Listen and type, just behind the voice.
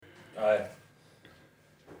Aye.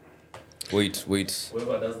 Wait.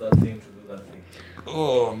 Whoever does that thing to do that thing.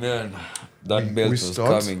 Oh man, that belt was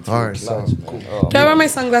start? coming through. All right, clutch, so man. cool. Oh, Do I wear my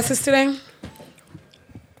sunglasses today?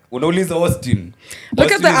 Unauliza Austin.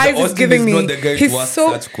 Look at the eyes he's giving is me. Not the guy He's to ask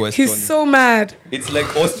so such questions. he's so mad. It's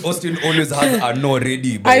like Austin always has a no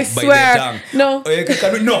ready by, I swear. the tongue. No.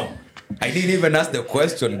 No. I didn't even ask the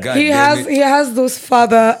question. God He damn has it. he has those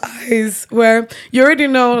father eyes where you already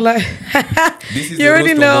know, like This is you the already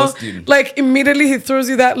roast of know, Austin. like immediately he throws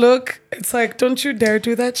you that look. It's like, don't you dare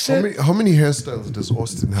do that shit. How many hairstyles does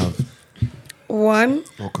Austin have? One.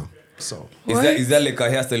 Okay, so Is that like a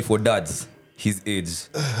hairstyle for dads? His age.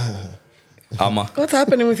 Ama. What's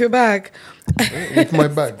happening with your bag? with my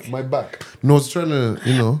back. No, I was trying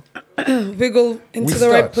to, Wiggle into We the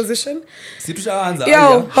right start. position. Si tushaanza, Yo,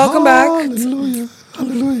 aya. welcome back.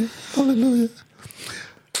 Hallelujah.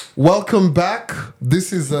 Welcome back.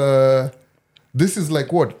 This is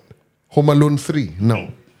like what? Home Alone 3.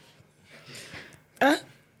 No.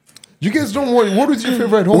 You guys don't worry. What was your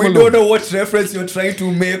favorite Home We Alone? don't know what reference you're trying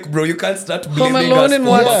to make, bro. You can't start blaming Alone us in for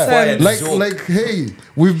what a quiet sense? joke. Like, hey,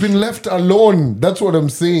 we've been left alone. That's what I'm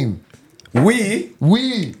saying. We,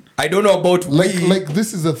 I don't know about we. like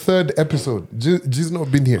this is a third episode. G's not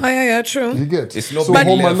been here. Oh, yeah, true. You get? It's not so being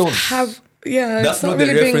Home left. Alone. That's it's not not the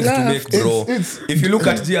really being reference to left. make, bro. It's- If you look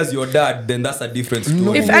at G as your dad, then that's a different story.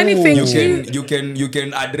 No. If anything, You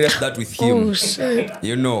can address that with him. Oh shit.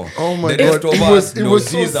 You know. Oh my the rest god! of It us, was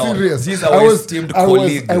so G's serious. G's our esteemed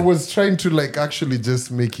colleague. I was trying to like actually just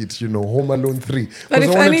make it, Home Alone 3. But Because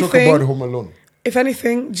if I want to talk anything- about Home Alone. If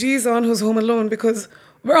anything, G's on who's home alone because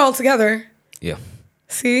we're all together. Yeah.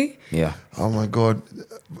 See? Yeah. Oh my god,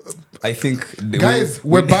 I think guys,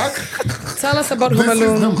 we're back. Tell us about This Home is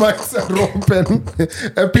the Alone. Max and Ropen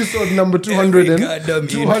episode number 200 Every goddamn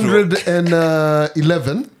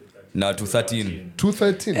 211 Now to 13.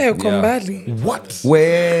 213. Hey, come Yeah. badly. What?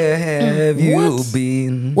 Where have you What?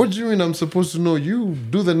 been? What do you mean I'm supposed to know? You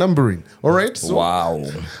do the numbering. All right? So, Wow.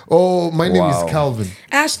 Oh, my name Wow. is Calvin.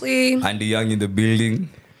 Ashley, And the young in the building.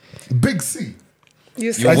 Big C. you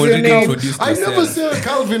You've said your already name. introduced I yourself. never said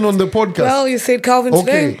Calvin on the podcast. Well, you said Calvin okay.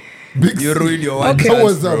 today. Big You C. ruined your one Okay. That chance,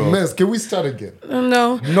 was a bro. mess. Can we start again?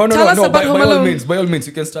 No. No, Tell us about by Home all Alone. means,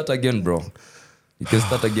 you can start again, bro. You can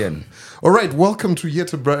start again. All right. Welcome to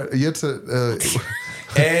yet a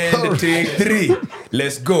And take 3.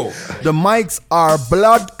 Let's go. The mics are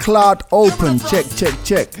blood clot open. Check.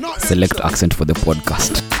 Select accent for the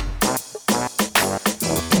podcast.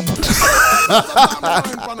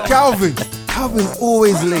 Calvin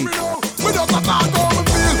always late.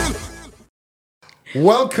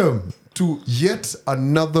 Welcome to yet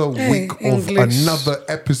another Hey, week of English. another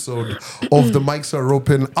episode of The Mics Are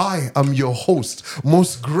Open. I am your host,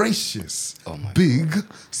 most gracious, Big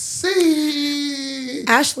C.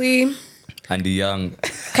 Ashley, And the young.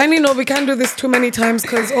 kindly know we can't do this too many times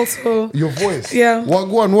because also. Your voice. Yeah.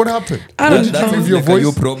 Wagwan, what happened? I don't Did you know. leave your like a voice?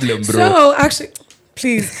 new problem, bro. So actually,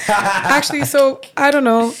 please, so I don't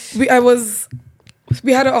know.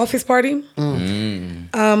 We had an office party.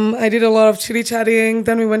 I did a lot of chitty chatting.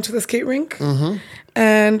 Then we went to the skate rink,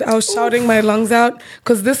 and I was shouting my lungs out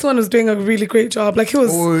because this one was doing a really great job. Like he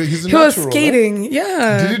was He's a he was natural, right? skating.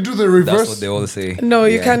 Yeah. Did you do the That's reverse? what they all say. No,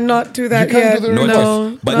 you Yeah. cannot do that You can't yet. do the No,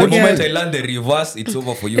 reverse. but not the yet. moment I learn the reverse, it's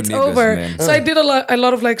over for you It's niggas, over. man. So I did a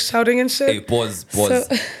lot of like shouting and shit. Hey, pause,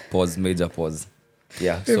 major pause.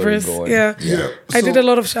 Yeah, Reverse. sorry, go on. Yeah. Yeah. I So, did a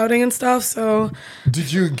lot of shouting and stuff. So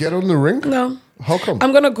Did you get on the rink? no, How come?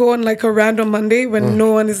 I'm gonna go on like a random Monday when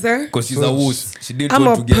no one is there. Because she's So a wuss. She didn't I'm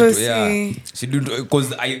want a to get pussy. She didn't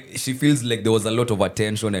because she feels like there was a lot of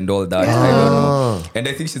attention and all that. I don't know. And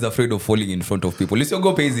I think she's afraid of falling in front of people. Let's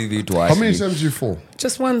go pay TV to How many Ashley. times did you fall?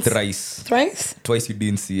 Just once. Thrice. Thrice? Twice you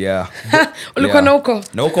didn't see, yeah. Ulikuwa na huko.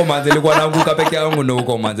 Na huko manze nilikuwa naanguka peke yangu na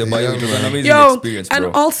huko manze. But it was an amazing Yo, experience, and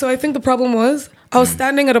bro. also I think the problem was I was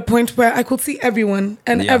standing at a point where I could see everyone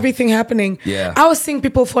and Yeah. everything happening. Yeah. I was seeing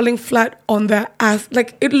people falling flat on their ass.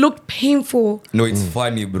 Like it looked painful. No, it's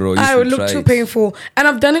funny, bro. You I should would look try too it. painful. And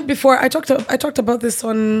I've done it before. I talked about this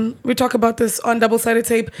on double-sided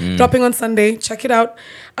tape, dropping on Sunday. Check it out.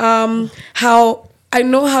 How I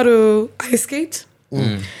know how to ice skate.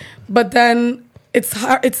 But then it's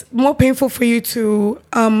hard, it's more painful for you to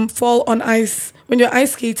fall on ice when you're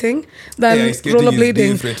ice skating than Yeah, ice skating is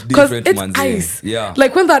rollerblading different, it's manze. ice. Yeah.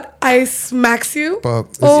 Like when that ice smacks you. But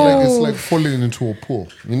it's Oh. like falling into a pool.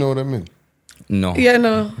 You know what I mean? No. Yeah,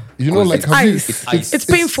 no. You know, like It's have you- ice. It's ice. It's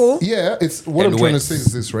painful. Yeah, it's what And I'm trying to wet. say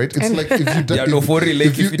is this, right? It's And- like if you Yeah, no, for real.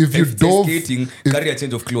 Like if you if dove skating, if- carry a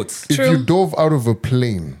change of clothes. if True. you dove out of a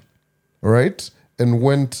plane, right? and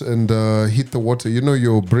went and hit the water,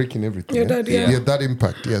 you're breaking everything. You're dead, yeah. Yeah, that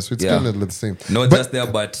impact. Yeah, so it's Yeah. kind of the same. Not But just there,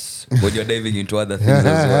 but when you're diving into other things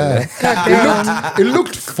as well. it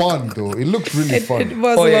looked fun though. It looked really fun. It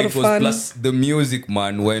was Oh a yeah, lot it of was fun. plus the music,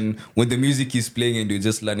 man. When the music is playing and you're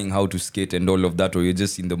just learning how to skate and all of that, or you're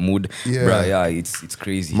just in the mood, Yeah. bruh, yeah, it's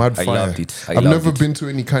crazy. Mad I fire. loved it. I've never been to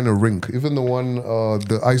any kind of rink, even the one,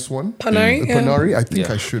 the ice one, Panari, yeah. Panari. I think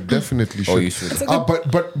Yeah. I should definitely should. Oh, you should.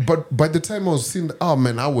 But by the time I was seeing,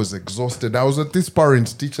 man, I was exhausted. I was at this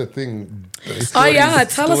parent teacher thing. Oh yeah,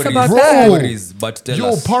 tell us Stories. about Bro. that. Stories, but tell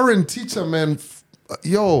us. Parent teacher, man.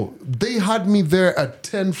 They had me there at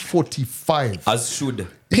 10:45. As should.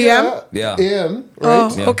 PM? Yeah. AM, Oh,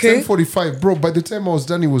 right? Yeah. okay. 10:45, bro. By the time I was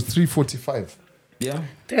done, it was 3:45. Yeah.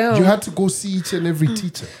 Damn. You had to go see each and every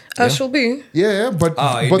teacher. She'll be. Yeah, but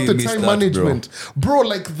I but did the miss time that, management, bro.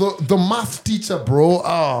 Like the math teacher, bro.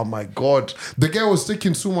 Oh my god, the guy was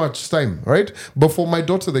taking so much time, right? But for my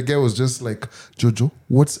daughter, the guy was just like, Jojo,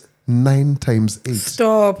 what's 9 times 8?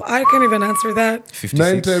 Stop. I can't even answer that. 56.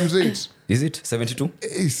 9 times 8. Is it 72?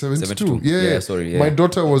 Hey, 72. 72. Yeah, Yeah, sorry, yeah. My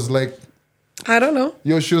daughter was like, I don't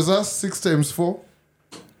know. she was asked 6 times 4.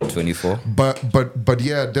 24. But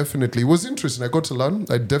yeah, definitely. It was interesting. I got to learn.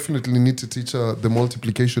 I definitely need to teach her the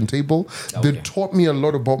multiplication table. They taught me a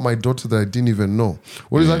lot about my daughter that I didn't even know.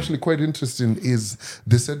 What is actually quite interesting is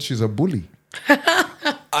they said she's a bully.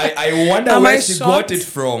 I wonder Am where I she shocked? got it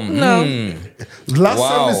from. No.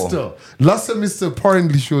 Last semester,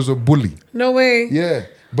 apparently she was a bully. No way. Yeah.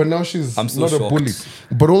 But now she's I'm so not shocked. a bully.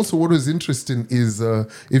 But also what was interesting is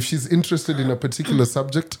if she's interested in a particular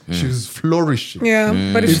subject, she's flourishing. Yeah,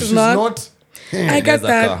 but if If she's not, I get There's a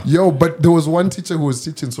that. car. Yo, but there was one teacher who was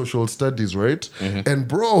teaching social studies, right? And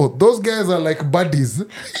bro, those guys are like buddies.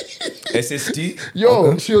 SST.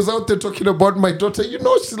 Yo, she was out there talking about my daughter.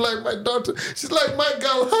 She's like my daughter. She's like my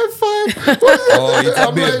girl. High five. Oh, it's a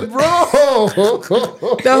I'm babe. like, bro.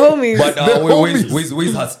 The homies. But The homies.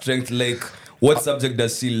 where's her strength? Like, what subject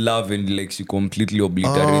does she love and like she completely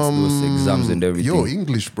obliterates those exams and everything? Yo,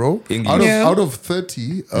 English, bro. English. Out of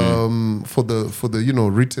 30, for the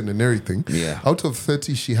written and everything. Yeah. Out of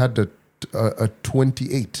 30, she had a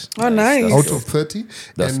 28. Oh, nice. Out of 30.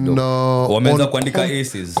 That's and dope. Wameweza on kuandika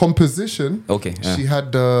aces. composition, Okay, yeah. she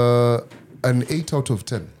had an 8 out of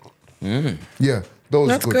 10. Yeah, that was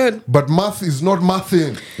That's good. good. But math is not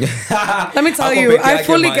mathing. Let me tell Ako you, peke I yake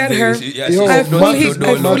fully manze, get her. Yo, I math fully, is I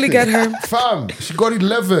not fully nothing. get her. Fam, she got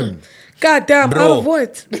 11. God damn, Bro. out of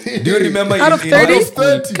what? Do you remember Out of in 30? high school?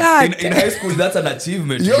 30. God In damn. high school, that's an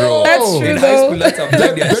achievement, Yo. bro. That's true, In high though. school, that's a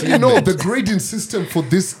bloody Then achievement. the grading system for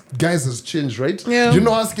these guys has changed, right? Yeah.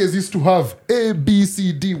 Us guys used to have A, B,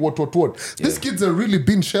 C, D, what. These kids are really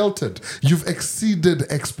been sheltered. You've exceeded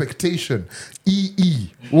expectation.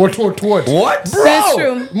 E, what. What? Bro, That's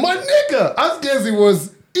true. my nigga, us guys, it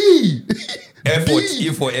was E. Effort, B. E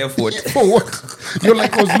for effort. For what? You're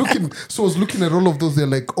like, I was looking at all of those. They're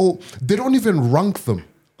like, oh, they don't even rank them.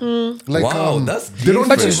 Like, Wow, that's they don't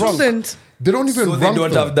But you even rank. shouldn't. They don't even So rank they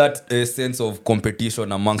don't them. have that sense of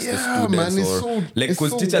competition amongst the Yeah, students, man, it's or so- like it's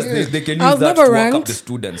because so teachers weird. they can I use was that never to work up ranked. the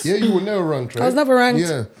students. Yeah, you were never ranked, right? I was never ranked.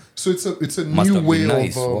 Yeah. So it's a Must new have way been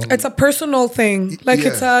nice. of It's a personal thing. Like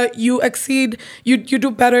it's Yeah. you exceed, you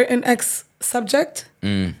do better in X subject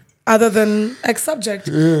other than X subject.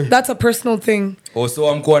 That's a personal thing. Also,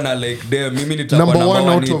 I'm gonna like there. Mimi nitakuwa number one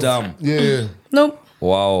out hii of term. yeah. Nope.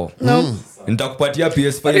 Wow. No. Nitakupatia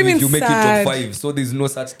PS5 What do you if mean you make sad? it top 5. So there's no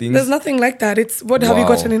such thing. There's nothing like that. It's what have you Wow.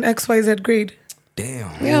 gotten in XYZ grade? Damn.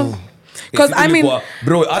 Yeah. Because I mean,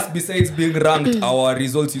 bro, us besides being ranked, our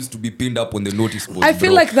results used to be pinned up on the notice board. I feel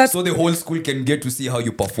bro. like that's- so the whole school can get to see how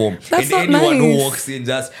you perform. That's and not anyone who nice. walks in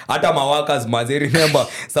just hata mawakas maze. Remember,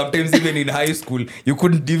 sometimes even in high school, you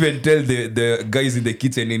couldn't even tell the guys in the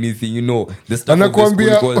kitchen anything. You know the stuff of the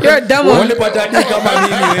Anakuambia- school. You're a dumb one. Walipata hadi kama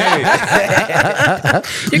mimi, hey.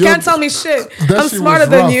 you can't tell me shit. That I'm shit smarter was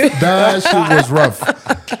than rough. you. That shit was rough.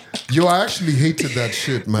 Yo, I actually hated that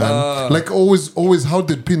shit, man. Like always how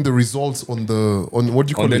they pin the results on what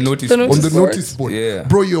do you call On the it? notice The board. On the board. notice board. Yeah.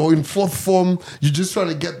 Bro, you're in 4th form. You're just trying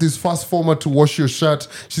to get this fast former to wash your shirt.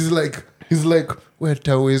 He's like, where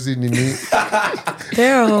tawezi nini?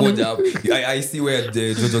 Damn. Good job. I see where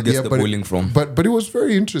the Jojo gets the bullying from. But it was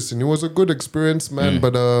very interesting. It was a good experience, man.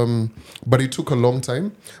 But it took a long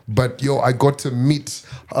time. But yo, I got to meet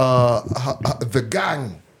the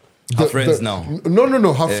gang. Her friends now.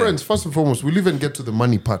 No. Her friends. First and foremost, we'll even get to the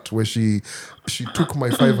money part where she took my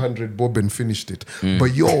 500 bob and finished it.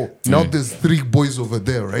 But yo, now there's 3 boys over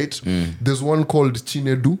there, right? There's one called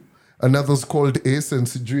Chinedu. another's called Ace, and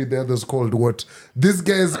Sijui, the other's called what? These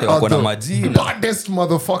guys are wako na the majina. baddest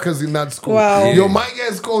motherfuckers in that school. Wow. Yo, my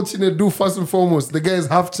guy's called Chinedu first and foremost. The guy is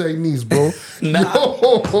half Chinese, bro.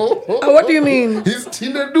 What do you mean? He's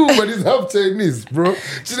Chinedu, but he's half Chinese, bro.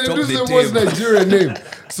 Chinedu is the the most tape. Nigerian name.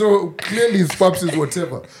 So clearly his pops is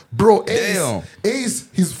whatever. Bro, Damn. Ace,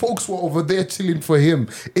 his folks were over there chilling for him.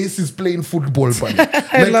 Ace is playing football, buddy.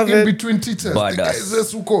 Like love in it. between teachers. The guy Badass.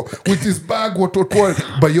 is Suko with his bag, what.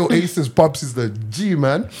 But yo, Ace's pops is the G,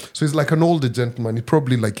 man. So he's like an older gentleman. He's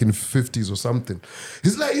probably like in 50s or something.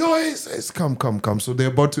 He's like, yo, Ace, come. So they're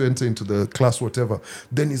about to enter into the class, whatever.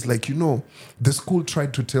 Then he's like, the school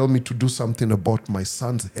tried to tell me to do something about my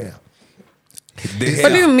son's hair. The What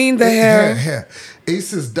do you mean the hair? Hair.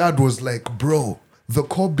 Ace's dad was like, bro, the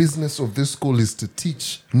core business of this school is to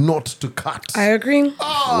teach, not to cut. I agree.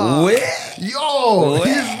 Yo,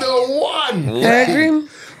 he's the one. I agree.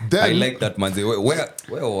 Then, I like that, manze.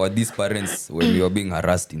 Where were these parents when we were being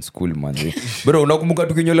harassed in school, manze? Bro, unakumbuka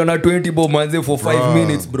tukinyolewa na 20 bob, manze, for 5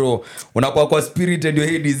 minutes, bro. Unakuwa kwa spirit and your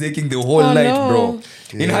head is aching the whole Oh, night, no. bro.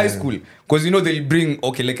 In high school. Because, they'll bring...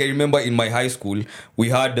 Okay, like I remember in my high school, we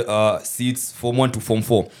had seats Form 1 to Form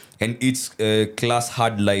 4. And each class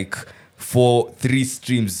had like 3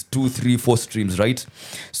 streams, 2, 3, 4 streams, right?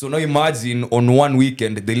 So now imagine on one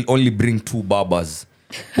weekend, they'll only bring 2 barbers.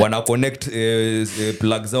 Wana connect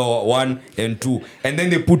plugs 1 and 2, and then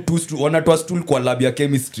they put 2 stools. Wanatoa stool kwa lab ya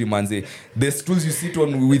chemistry, manze. The stools you sit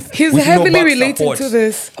on with He's with heavily back related support. to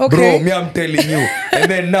this. Okay. Bro, me, I'm telling you.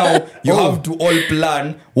 And then now you have to all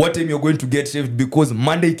plan what time you're going to get shaved, because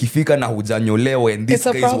Monday ikifika na hujanyolewa and these It's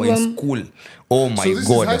a guys were in problem. school. Oh my So this is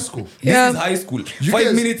god. high school? Yeah. This is high school. You 5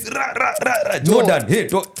 guys- minutes. Jordan, hey,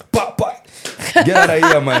 pa. Get out of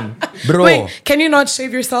here, man. Bro. Wait, can you not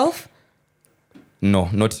shave yourself? No,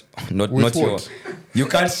 not With your. what? You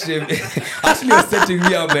can't shave. Actually, you're setting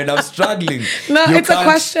me up, man. I'm struggling. No, You it's a can't-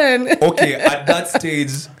 question. Okay, at that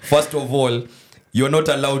stage, first of all, you're not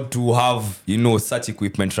allowed to have, such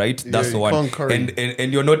equipment, right? That's you one. can't carry.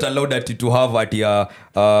 And you're not allowed at it to have at your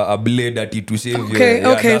a blade at it to shave. Okay,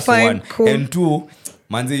 okay, that's fine, one. cool. And 2.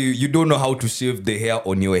 Manze, you don't know how to shave the hair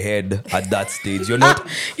on your head at that stage. You're not.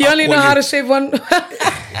 You only know how to shave one.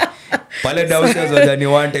 Pale downstairs was only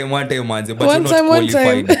one time, manze. But One you're time, not one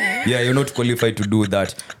qualified. time. Yeah, you're not qualified to do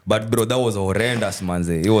that. But bro, that was horrendous,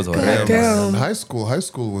 manze. It was horrendous. damn. And high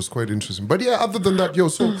school was quite interesting. But yeah, other than that,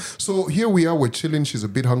 so here we are, we're chilling. She's a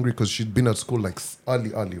bit hungry because she'd been at school like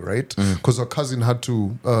early, right? Because her cousin had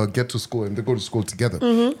to get to school and they go to school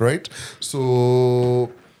together, right?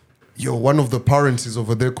 So, one of the parents is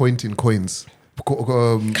over there counting coins.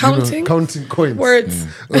 Counting? Counting coins. Words.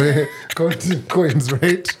 Counting coins,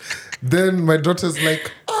 right? Then my daughter's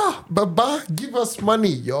like, Baba, give us money,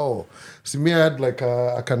 yo. See, me, I had like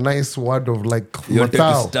a nice word of like, You wanted to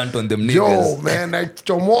matao. stunt on them Yo, niggas. man, I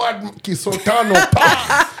chomoad kisotano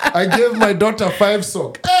pa. I gave my daughter 5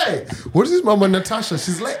 sock. Hey, what is Mama Natasha?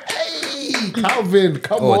 She's like, hey, Calvin,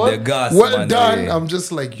 come Oh, on. the gas, well man, done. yeah. I'm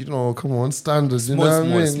just like, come on, standards. You Small, know what I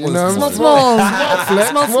small, mean? small, You know what I mean? small. flex,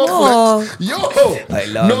 Small. flex. Yo, I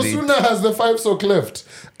love no it. sooner has the 5 sock left.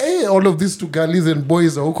 Hey, all of these 2 girlies and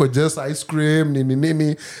boys are okay, just ice cream, nini.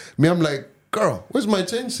 Me, I'm like, girl, where's my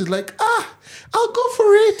change? She's like, I'll go for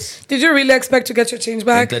it. Did you really expect to get your change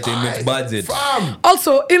back? Entertainment budget. Fam.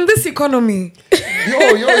 Also, in this economy,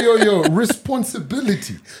 Yo,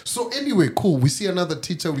 responsibility. So anyway, cool. We see another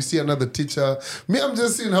teacher. Me, I'm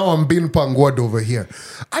just seeing how I'm being pangwad over here.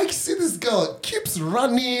 I see this girl keeps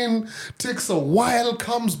running, takes a while,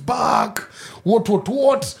 comes back. What?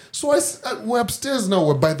 So we're upstairs now.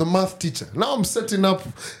 We're by the math teacher. Now I'm setting up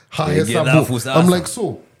her hesabu. Fusa. I'm like,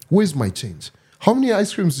 so where's my change? How many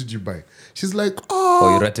ice creams did you buy? She's like,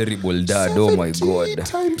 Oh, you're a terrible dad. Oh my 70 god.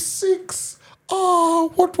 times 6.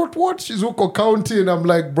 Oh, what? She's also counting. I'm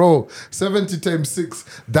like, bro, 70 times 6.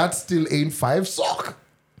 That still ain't 5 sock.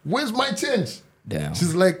 Where's my change? Damn.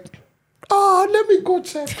 She's like, let me go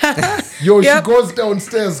check. Yo, Yep. she goes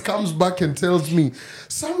downstairs, comes back and tells me,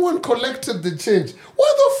 someone collected the change.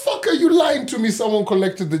 Why the fuck are you lying to me? Someone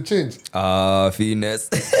collected the change. Finesse.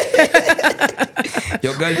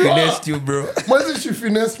 Your girl finessed you, bro. Why did she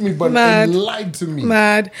finesse me but Mad. and lied to me?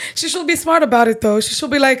 mad. She should be smart about it, though. She should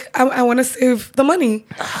be like, I want to save the money.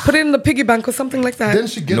 Put it in the piggy bank or something like that. Then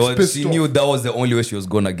she gets No, pissed she off. knew that was the only way she was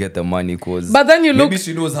gonna get the money. Cause But then you maybe look-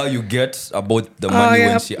 she knows how you get about the money yeah.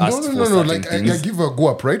 when she asks for No. certain Like I things. give her a go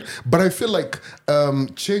up, right? But I feel like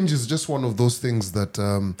change is just one of those things that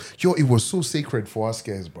it was so sacred for us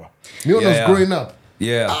guys, bro. Me when I was Yeah. growing up,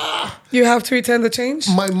 Yeah. You have to return the change.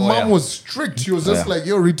 My mom yeah. was strict. She was just Yeah. like,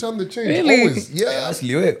 yo, return the change. Really? Always. Yeah.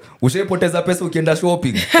 Ashley, we ushaipoteza pesa ukienda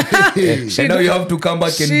shopping. And now you have to come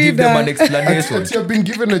back and She give them an does. explanation. But you've been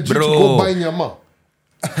given a G to Bro. go buy nyama.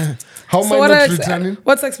 How am So I what not else, returning?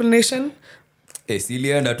 what's the explanation? Hey,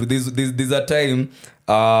 Cilianda, to there's a time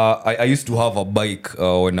I used to have a bike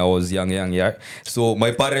when I was young, yeah. So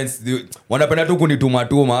my parents wanapenda tu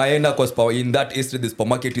kunitumatuma aenda kwa in that estate the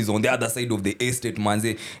supermarket is on the other side of the estate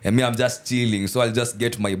manze, and me I'm just chilling, so I'll just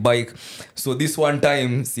get my bike. So this one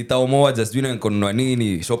time sitaomoa just doing nikonunua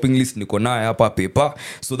nini shopping list niko nayo hapa paper.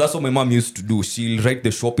 So that's what my mom used to do. She'll write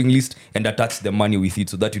the shopping list and attach the money with it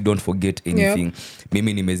so that you don't forget anything.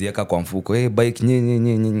 Mimi nimezieka kwa mfuko, hey bike nye.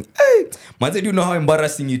 Hey, manze, do you know how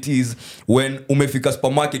embarrassing it is when umefika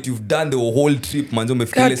supermarket, you've done the whole trip manze,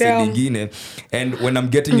 umefika ile side nyingine, and when I'm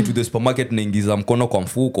getting into the supermarket naingiza mkono kwa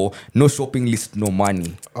mfuko, no shopping list, no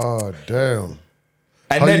money. Oh, damn.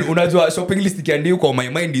 And How then you- unajua shopping list ikiandikwa, my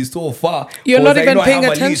mind is so far, You're 'cause not I even know I paying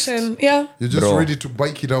have a list. attention. Yeah. You're just Bro. ready to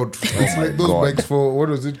bike it out. It's like those God. bikes for, what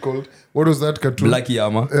was it called? What was that cartoon? Black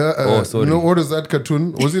Yama. Oh, Sorry. No, what was that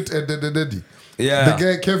cartoon? Was it Eddie? Yeah. The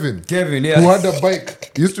guy Kevin. Kevin, yeah. Who had a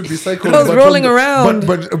bike. Used to be cycling. It was but rolling on the- around.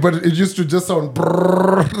 But it used to just sound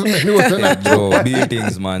brrrr. And it was like, Bro,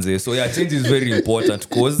 beatings, man. So yeah, change is very important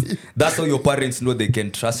because that's how your parents know they can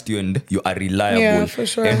trust you and you are reliable. Yeah, for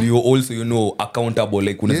sure. And you're also, accountable.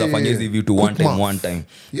 Like unaweza fanya hizi vitu one time.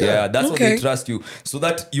 Yeah, that's how they trust you. So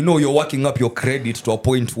that you're working up your credit to a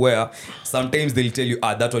point where sometimes they'll tell you,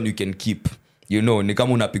 that one you can keep. Ni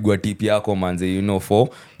kama unapigwa tip yako manze, for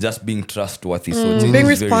just being trustworthy. So change Being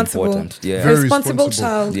is very responsible. important. Yeah. very Responsible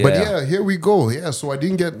responsible. child. But Yeah. yeah, here we go. Yeah, so I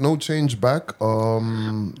didn't get no change back.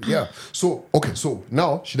 Yeah. So okay, so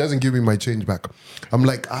now she doesn't give me my change back. I'm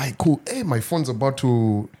like, cool. Hey, my phone's about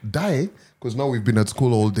to die because now we've been at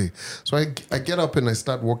school all day. So I get up and I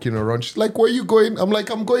start walking around. She's like, where are you going? I'm like,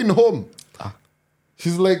 I'm going home.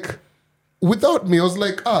 She's like, without me. I was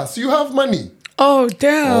like, so you have money? Oh,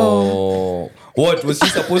 damn. Oh, what was she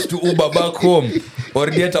supposed to Uber back home or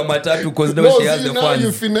get a matatu because now No, she has see, the now you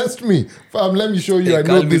funds? finessed me. Fam, let me show you. Hey, I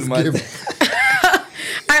know Calvin, this man. game.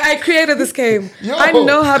 I created this game. Yo, I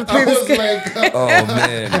know how to play I this was game. like, Oh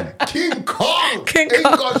man. King Kong King ain't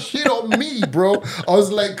Kong. got shit on me, bro. I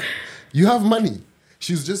was like, you have money.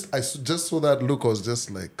 I just saw that look. I was just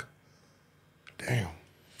like, damn.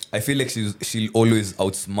 I feel like she'll always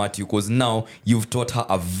outsmart you because now you've taught her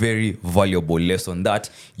a very valuable lesson that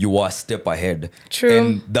you are a step ahead. True.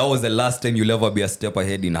 And that was the last time you'll ever be a step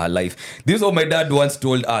ahead in her life. This is what my dad once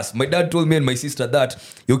told us. My dad told me and my sister that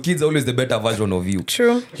your kids are always the better version of you.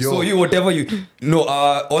 True. So you, whatever you... No,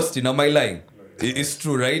 Austin, am I lying? It's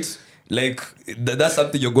true, right? Like, that's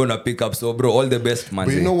something you're going to pick up. So, bro, all the best, man.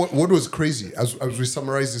 But you know what was crazy? As we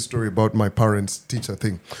summarize this story about my parents' teacher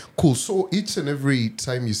thing. Cool. So each and every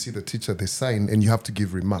time you see the teacher, they sign and you have to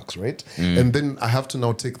give remarks, right? And then I have to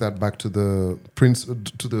now take that back to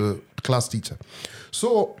the class teacher.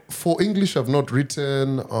 So for English, I've not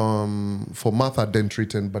written. For math, I didn't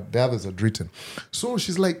written, but the others had written. So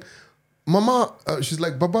she's like, Mama, she's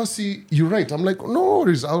like, Babasi, you write. I'm like, no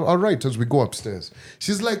worries, I'll write as we go upstairs.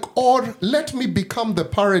 She's like, or let me become the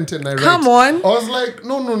parent and I write. Come on. I was like,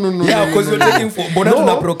 no. Yeah, no, because no, you're no. taking for... But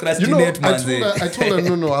not procrastinate, man. I told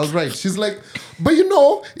her, no, I'll write. She's like, but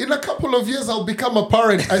in a couple of years, I'll become a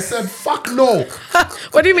parent. I said, fuck no.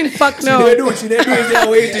 What do you mean, fuck no? She didn't do is there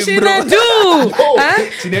waiting, She bro. didn't do. Huh?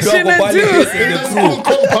 She didn't She do a didn't do. In the school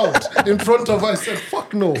compound in front of her, I said,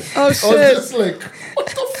 fuck no. Oh, I was shit. just like, what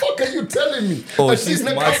the fuck are you telling me? Oh, I said, she's in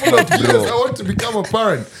a smart, couple of bro. years, I want to become a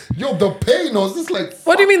parent. Yo, the pain, I was just like,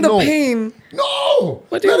 What do you mean fuck the no. pain? No!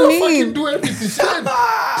 What do you Let her mean? fucking do everything. She's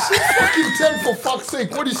fucking 10 for fuck's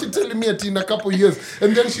sake. What is she telling me in a couple of years?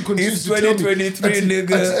 And then she continues It's to tell me, 2023,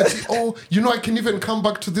 nigga. I can even come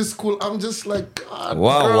back to this school. I'm just like, God,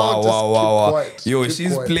 Wow, girl, wow, just wow, keep wow, wow. quiet. Yo, Keep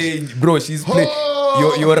she's quiet. playing, bro. She's playing.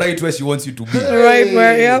 Oh. You're right where she wants you to be. Right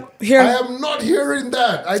where, yep. Here. I am not hearing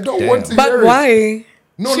that. I don't Damn. want to hear But it. why?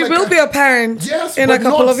 No, She like will be a parent Yes, in a but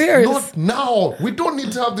couple not- of years. Not now. We don't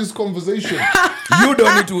need to have this conversation. You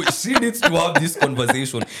don't need to. She needs to have this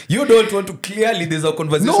conversation. You don't want to. Clearly, there's a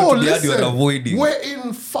conversation No, to be had. You're listen. avoiding. We're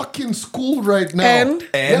in fucking school right now. And?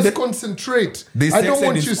 Let's concentrate. There's I sex don't ed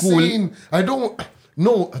want in you school. saying. I don't.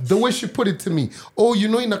 No, the way she put it to me. Oh,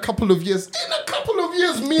 in a couple of years. In a couple of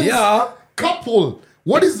years means Yeah. couple.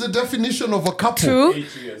 What is the definition of a couple? True.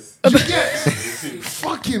 8 years. You get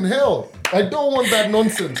fucking hell. I don't want that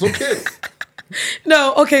nonsense. Okay.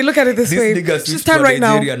 No, okay, look at it this This way. nigga She's switched 10 to a right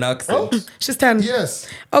now. Nigerian accent. She's 10. Yes.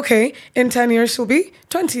 Okay, in 10 years she'll be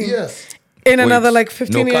 20. Yes. In Wait, another like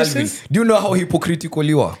 15 no, years. Calvin, do you know how hypocritical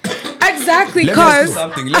you are? Exactly. Exactly, Let me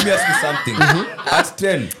ask you cause something. At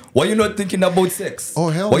 10, were you not thinking about sex? Oh,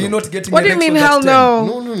 hell Were you no. not getting what do you mean? erections Hell at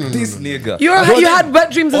 10? no. No. This nigga. You had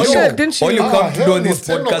wet dreams and shit, didn't you? All you come to hell do on no, this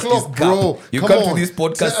 10 podcast o'clock, is bro. cap. You Come come to on. this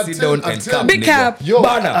podcast, At sit 10, down at and 10. cap. Big nigga. cap. Yo,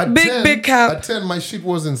 Bana. at Big, 10, big cap. At 10, my shit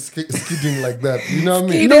wasn't skidding like that. You know what I mean?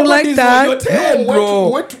 Skidding. Don't like Nobody's that. on your 10,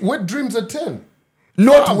 bro. Wet dreams at 10.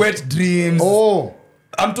 Not wet dreams. Oh.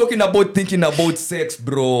 I'm talking about thinking about sex,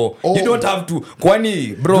 bro. Oh. You don't have to.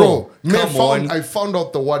 Kwani, bro. Come on. I found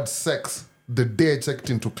out the word sex the day I checked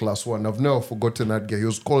into class 1. I've never forgotten that guy. He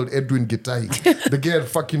was called Edwin Gitai. The guy had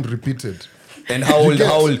fucking repeated. And how old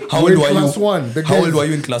We're were in you? class 1. The How guy old is- were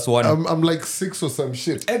you in class 1? I'm like 6 or some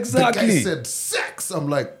shit. Exactly. The guy said sex. I'm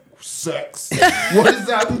like, sex? What does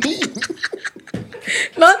that mean?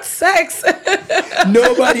 Not sex.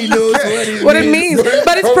 Nobody knows what it means,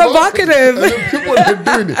 but it's And provocative. then people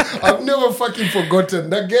are doing it. I've never fucking forgotten.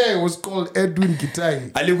 That guy was called Edwin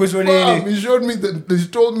Gitai. Alikushwa Bam, nini? he showed me he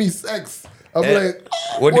told me sex. I'm like,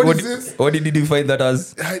 What what is this? What did you define that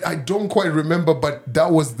as? I don't quite remember, but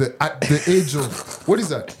that was at the age of, what is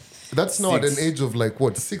that? That's now at 6. an age of like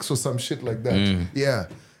what, 6 or some shit like that. Yeah.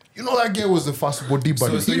 You know that guy was the first body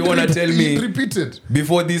bunny. So you wanna tell me- He repeated.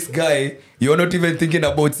 Before this guy, you're not even thinking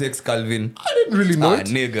about sex, Calvin. I didn't really know it.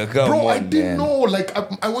 Nigga, come Bro, on, I didn't man. know. Like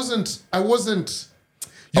I wasn't.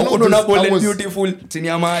 You know, Unaona pole I was, beautiful chini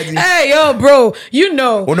ya maji. Hey, yo, bro, you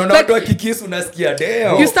know. Unaona Like, watu wakikisi unasikia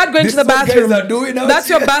damn. you start going This to the is what bathroom. guys are doing out That's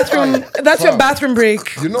your here. bathroom. That's your bathroom break.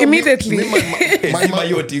 you know, Immediately. My Zima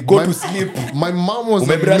yote, go to sleep. My mom was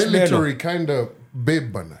a Umebrush military kind of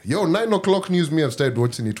babe bana. Yo, 9 o'clock news. Me, I've started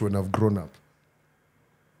watching it when I've grown up.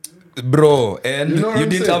 Bro, and You know what you I'm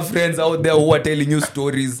didn't saying? have friends out there who are telling you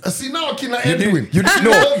stories. See now, Kina You Edwin. didn't,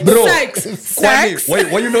 no, bro. Sex. Kwani, Sex.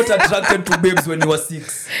 why you not attracted to babes when you were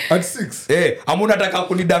 6? At 6. Eh, amunataka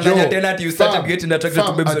kunidanganya tena ati you started fam, getting attracted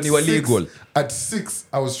to babes at when you were 6 legal. At 6,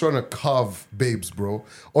 I was trying to carve babes, bro.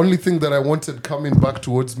 Only thing that I wanted coming back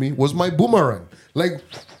towards me was my boomerang. Like,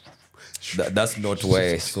 That's not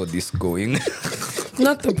where I saw this going.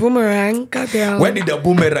 Not the boomerang. Goddamn. Where did the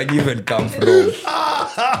boomerang even come from?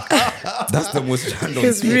 That's the most random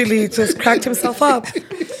He's thing. really just cracked himself up.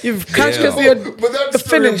 You've cracked Yeah. your but that the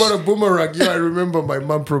story finish. about a boomerang, yeah, I remember my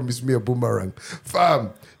mom promised me a boomerang.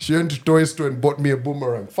 Fam, she went to toy store and bought me a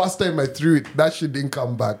boomerang. First time I threw it, that shit didn't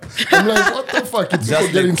come back. I'm like, what the fuck? It's Just people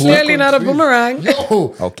like getting who? stuck Clearly on not a trees. boomerang.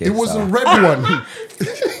 Yo, Okay, it was so- a red one.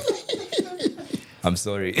 I'm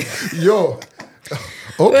sorry. Yo.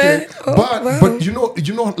 Okay, Well, but wow. but you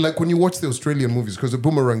know, like when you watch the Australian movies, because the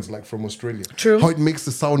boomerang's like from Australia. True. How it makes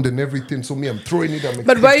the sound and everything. So me, I'm throwing it. I'm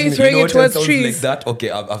But why are you expecting throwing You know it what towards else sounds trees? like that? Okay,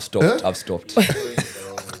 I've stopped. Huh? I've stopped.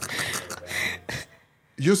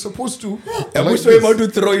 You're supposed to. I'm like show him how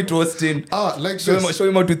this. to throw it, Austin. Like Show him, this. show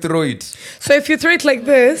him how to throw it. So if you throw it like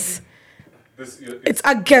this, it's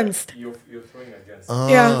against. You're throwing against.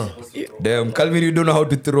 Yeah. Damn, Calvin, you don't know how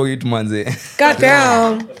to throw it, manze.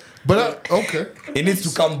 Goddamn. But okay. It needs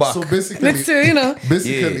to come back. So basically, Let's do,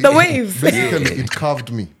 basically, The waves. Basically, it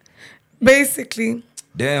carved me. basically.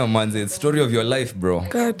 Damn, manze, story of your life, bro.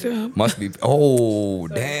 Goddamn. Must be. Oh,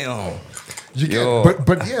 damn. You get, Yo.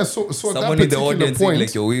 but yeah. So at that Someone in the particular audience point,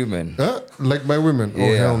 like your women. like my women. Oh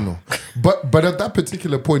Yeah. hell no. But at that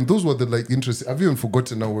particular point, those were the like interesting. I've even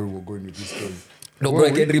forgotten now where we were going with this story. No, bro,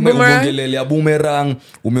 I can remember Boomerang. umeongelelea boomerang,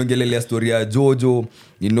 umeongelelea story ya Jojo.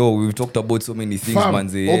 You know, we've talked about so many things, Fam,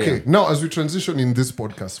 manze. Yeah. okay, now as we transition in this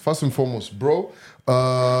podcast, first and foremost, bro,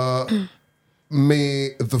 may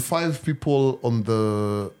the 5 people on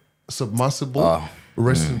the submersible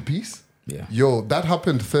rest in peace. Yeah. Yo, that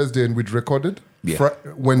happened Thursday and we'd recorded Yeah.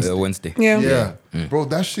 Wednesday. Wednesday. Yeah. Yeah. Bro,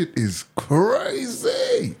 that shit is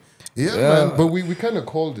crazy. Yeah, Yeah. man. But we kind of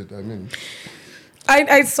called it. I mean,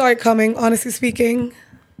 I saw it coming, honestly speaking.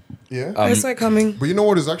 yeah. I saw it coming. But you know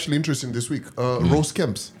what is actually interesting this week? Rose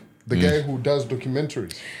Kemps, the guy who does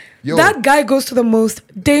documentaries. Yo, That guy goes to the most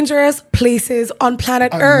dangerous places on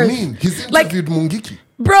planet I Earth. mean, he's Like- interviewed Mungiki.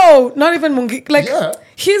 Bro, not even Mungi. Like, Yeah.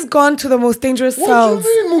 he's gone to the most dangerous What cells. do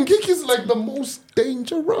you mean? Mungiki is like the most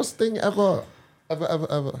dangerous thing ever.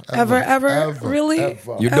 Ever. Really?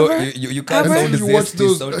 Ever. You Ever? don't. You can't Ever? sound Until you watch zesty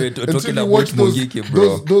those, talking you about watch those, Mungiki,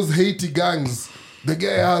 bro. those Haiti gangs, the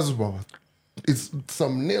guy has, bro. It's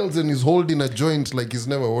some nails and he's holding a joint like he's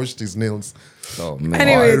never washed his nails. Oh man.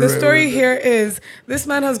 Anyway, the Right, story right. here is this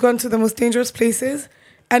man has gone to the most dangerous places,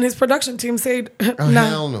 and his production team said, "Nah,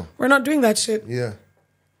 hell no. we're not doing that shit." Yeah.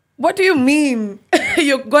 What do you mean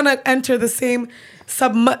you're gonna enter the same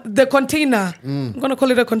the container? I'm gonna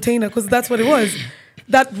call it a container because that's what it was.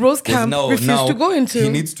 That Rose 'Cause Camp refused to go into. He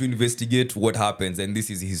needs to investigate what happens, and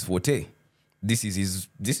this is his forte. this is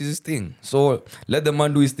his thing. So let the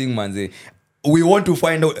man do his thing, man. We want to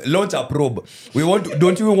find out, launch a probe.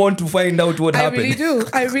 Don't you want to find out what happened?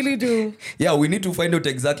 I really do. Yeah, we need to find out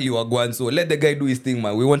exactly what going. So let the guy do his thing,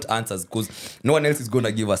 man. We want answers because no one else is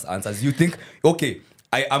gonna give us answers. You think, okay,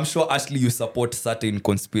 I'm sure, Ashley, you support certain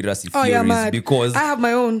conspiracy theories. Yeah, mad. Because I have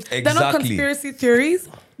my own. Exactly. They're not conspiracy theories.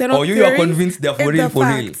 They're not you theories. are convinced they're for It's real, the for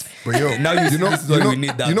real. facts. But yo, Now this is why we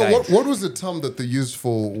need that You know guy. what was the term that they used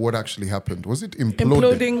for what actually happened? Was it imploding?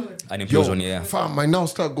 Imploding. An Yo, implosion, yeah. fam, I now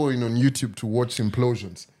start going on YouTube to watch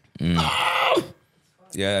implosions.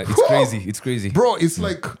 Yeah, it's crazy. It's crazy. Bro, it's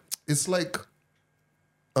like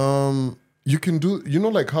you can do, you know,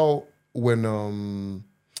 like how when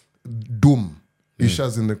Doom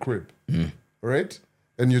Isha's in the crib, right?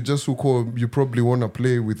 And you just you probably want to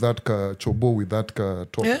play with that chobo with that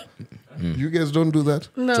top. Yeah. You guys don't do that?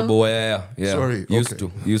 No. So, yeah. Sorry, Used okay.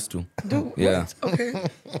 to. Do Yeah. what? Okay.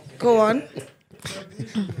 Go on.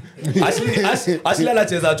 Ashley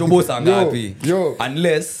anacheza chobo saa ngapi? yo.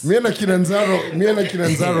 Unless Me and Kinanzaro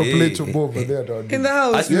Hey. play chobo over there. dog. In the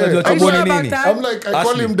house. Ashley Yeah. unajua Are you chobo sure ni about nini? that? I'm like, I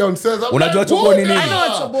call Ashley. him downstairs. I'm Unajua like, chobo ni "Whoa, nini?" I know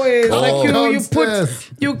what your boy is. Like you Downstairs.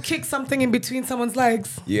 you kick something in between someone's legs.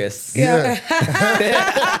 Yes. Yeah.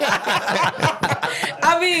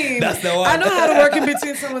 I mean, That's the one. I know how to work in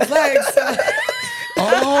between someone's legs.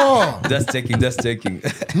 Oh, Just checking.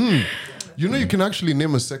 you know, you can actually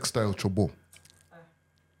name a sex style chobo.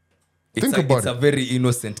 Think It's about a very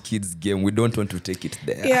innocent kids game. We don't want to take it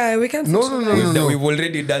there. Yeah, we can. No. We've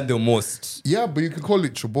already done the most. Yeah, but you can call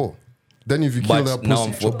it chobo. Then if you But kill that now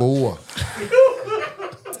pussy, for- choboua.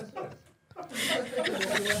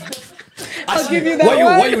 I'll give you that Why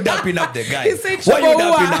one. you dapping up the guy? He said Why you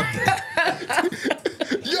Chihuahua. dapping up?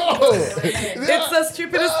 Yo! It's the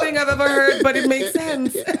stupidest thing I've ever heard, but it makes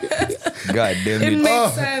sense. God damn It it.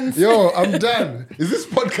 makes sense. Yo, I'm done. Is this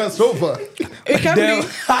podcast over? It can Damn. be.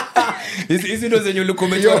 Hizi ndo zenye ulikuwa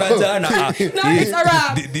umechora jana. No, it's a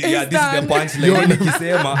wrap. Yeah, It's this is the done. punchline.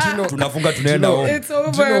 Nikisema tunafunga tunaenda home. It's Do you know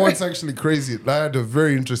over. what's actually crazy? I had a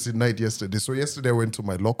very interesting night yesterday. So yesterday I went to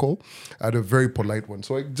my local. I had a very polite one.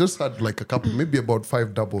 So I just had like a couple, maybe about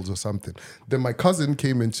 5 doubles or something. Then my cousin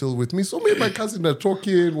came and chilled with me. So me and my cousin are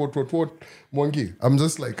talking, what, Mwangi. I'm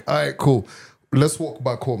just like, all right, cool. Let's walk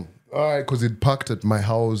back home. All right, because it parked at my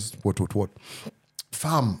house, what.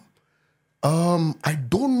 Fam, I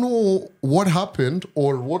don't know what happened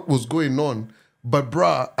or what was going on, but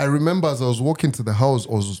bruh, I remember as I was walking to the house,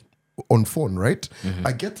 I was on phone, right?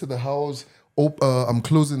 I get to the house, I'm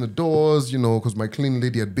closing the doors, you know, because my clean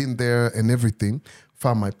lady had been there and everything.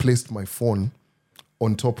 Fam, I placed my phone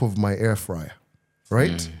on top of my air fryer,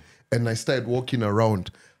 right? And I started walking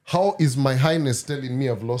around. How is my highness telling me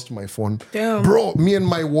I've lost my phone? Damn. Bro, me and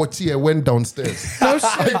my watchy, I went downstairs.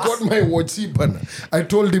 I got my watchy banner. I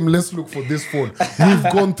told him, let's look for this phone.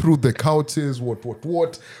 We've gone through the couches, what.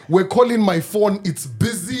 We're calling my phone, it's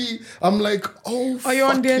busy. I'm like, oh, Are you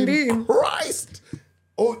on fucking D&D? Christ.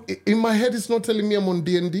 Oh, in my head, it's not telling me I'm on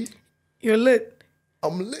D&D. You're lit.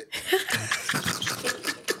 I'm lit.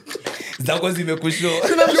 Zako zimekushow.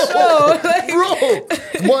 Bro,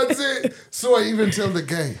 Mwanze. So I even tell the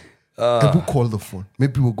guy, Ebu call the phone.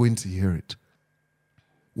 Maybe we're going to hear it.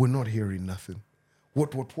 We're not hearing nothing.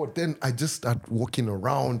 What? Then I just start walking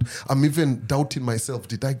around. I'm even doubting myself.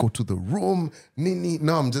 Did I go to the room? Nini.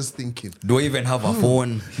 Now I'm just thinking. Do I even have a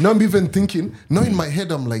phone? Now I'm even thinking. Now in my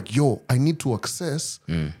head, I'm like, yo, I need to access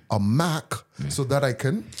a Mac so that I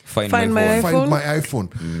can Find Find my my phone. find my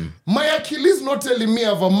iPhone. My Achilles not telling me I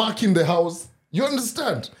have a Mac in the house. You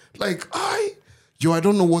understand? Like, I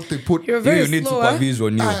don't know what they put. You're very You need slow.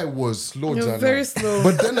 supervision. I was slow, You're Jana. very slow.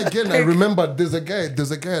 But then again, I remember there's a guy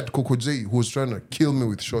at Coco J who was trying to kill me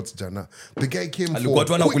with shots, Jana. The guy came Alikuwa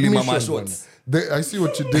tu for quick anakulima mission, mashots. man. I see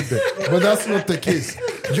what you did there. But that's not the case.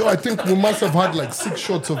 Yo, I think we must have had like 6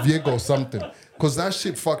 shots of Jaeger or something. Because that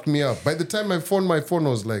shit fucked me up. By the time I found my phone, I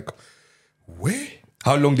was like, where?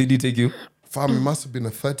 How long did it take you? Fam, it must have been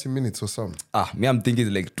a 30 minutes or something. Me, I'm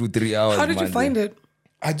thinking like 2-3 hours. How did you find it?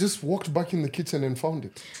 I just walked back in the kitchen and found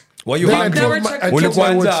it. Were you Then I hungry? told Never checked I the told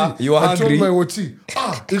my kitchen. watchie. You were I told hungry? my watchie,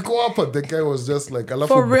 iko hapa. The guy was just like,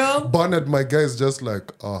 For real? Bernard, my guy is just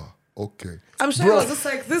like, okay. I'm sure I was just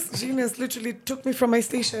like, this genius literally took me from my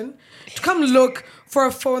station to come look for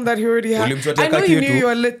a phone that he already had. Ulimchotea I know you kitu? knew you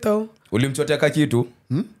were lit though. Ulimchoteka kitu?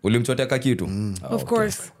 Ulimchoteka kitu? Of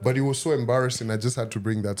course. But it was so embarrassing. I just had to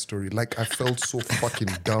bring that story. Like, I felt so fucking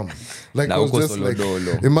dumb. Like, Na I was uko just solo like,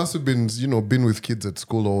 dolo. it must have been, been with kids at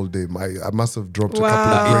school all day. I must have dropped a Wow.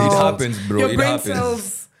 couple of It brain cells. happens, bro. Your It brain happens.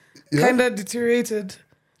 cells Yeah. kind of deteriorated.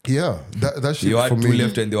 Yeah, that shit You had for 2 me.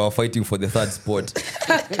 left and they were fighting for the 3rd spot.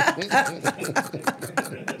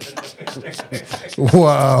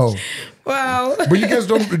 Wow. Wow. But you guys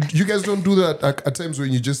don't do that at times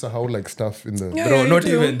when you just how like stuff in the Yeah. Bro, you not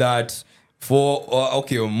do. even that. For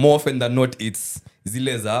okay, more often than not, it's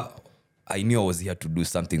zileza. I knew I was here to do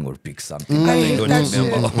something or pick something. I I hate don't that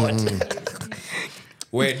remember shit. what.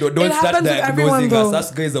 Wait, don't It start happens with everyone, diagnosing us. though.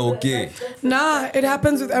 Us guys are okay. Nah, it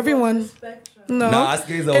happens with everyone. No, Nah, us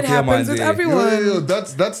guys are it okay, happens with man. everyone. Yo,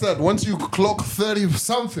 that's that. Once you clock 30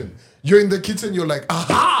 something, you're in the kitchen. You're like,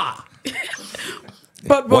 aha!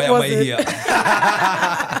 But Why what am was I it? here?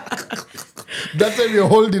 That time you're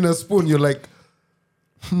holding a spoon. You're like,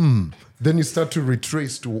 Then you start to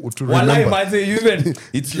retrace to Wallahi, remember. man, you even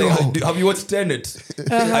it's like, have you watched Tenet?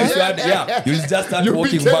 I said, yeah, you just start You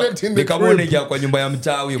walking beat back. Tenet in the Nikamwona crib. ingia kwa nyumba ya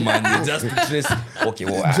mchawi, man. Just to trace. Okay,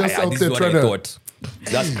 well, Just out this there is what trying I to- thought.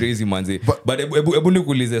 That's crazy, man. But ebu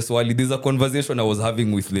nikuulize swali. There's a conversation I was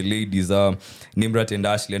having with the ladies, Nimrat and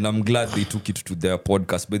Ashley, and I'm glad they took it to their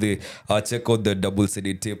podcast. But they check out the double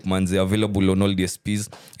CD tape, man. They're available on all DSPs,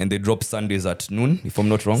 and they drop Sundays at noon, if I'm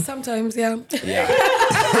not wrong. Sometimes, yeah. Yeah.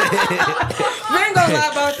 We ain't gonna lie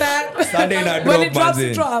about that. Sunday night When drop, it drops, man.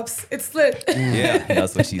 it drops. It's lit. Yeah,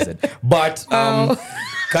 that's what she said. But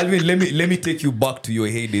Calvin, let me take you back to your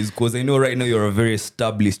heydays, because I know right now you're a very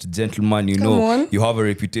established gentleman. You know, on. you have a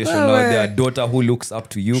reputation Oh, now. ouais. There, a daughter who looks up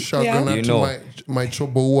to you. Shout Yeah. out You to know. my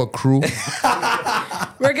Choboua crew.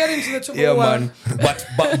 We're getting to the Chubu Yeah, one. man.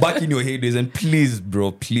 But back in your heydays, and please,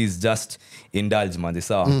 bro, please just indulge, man. This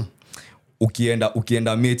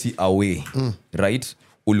ukienda meti away, right?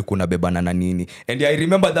 Ulikuwa unabebana na nini? And I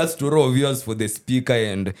remember that story of yours for the speaker,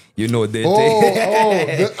 and you know the.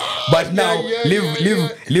 But now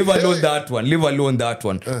leave alone that one. Leave alone that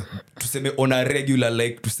one. To say on a regular,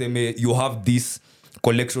 like to say you have this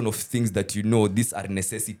collection of things that you know these are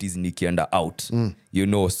necessities nikienda out. You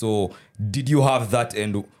know, so did you have that,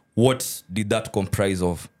 and what did that comprise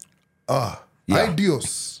of? Yeah.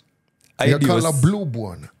 Ideos. Ideos. Yakala blue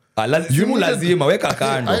bwana. Simu lazima weka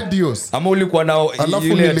kando. Ideos. Ama ulikuwa nao Alafu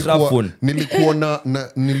ile trap phone.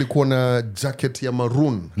 nilikuwa na jacket ya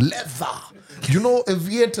maroon leather. You know,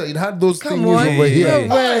 Aviator, it had those Come things on. over here.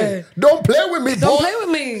 No way. Don't play with me, boy. Don't play with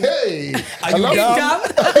me. Hey. Are you Alafu-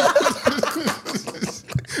 dumb?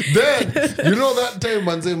 Then, you know that time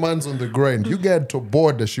man's on the grind. You get to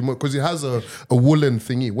board the shimo because it has a woolen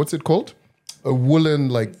thingy. What's it called? A woolen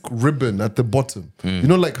like ribbon at the bottom. You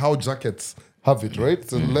know, like how jackets have it, right?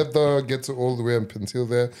 So leather gets it all the way up until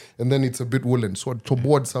there, and then it's a bit woolen. So to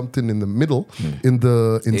board something in the middle, in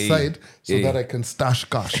the inside, so that I can stash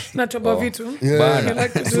cash. Not above you too. Yeah. You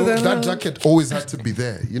like to do So that. that jacket always had to be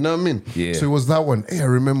there. You know what I mean? Yeah. So it was that one. Hey, I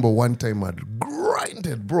remember one time I'd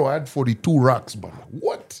grinded, bro. I had 42 racks, but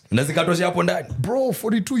what? Na zikatosha hapo ndani. Bro,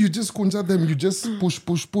 42, you just kunja them, you just push.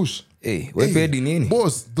 Hey, wepedi nini?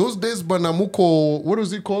 Boss, those days, Banamuko, what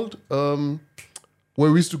was it called? Where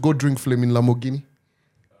we used to go drink flame in Lamborghini.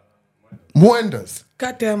 Muendas.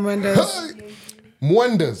 Goddamn Wendes. Hey!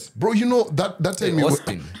 Muendas. Bro, you know that time Hey, it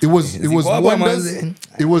Austin. was Ziko hapa, Muendas. manze.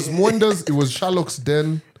 It was Muendas, it was Sherlock's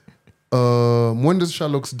Den. Muendas,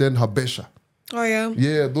 Sherlock's Den, Habesha. Oh yeah.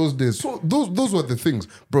 Yeah, those days. So those were the things.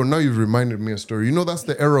 Bro, now you've reminded me a story. You know that's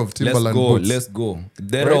the era of Let's Timberland go. boots. Let's go. Right?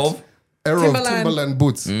 Thereof. Era of Timberland. Timberland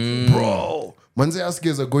boots. Bro. Manze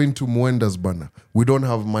Askes are going to Muenda's banner. We don't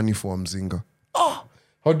have money for Mzinga.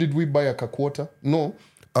 How did we buy a quarter? No.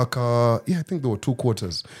 I think there were 2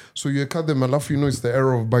 quarters. So you cut them, alafu, you know, it's the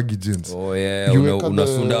era of baggy jeans. Oh yeah, You una cut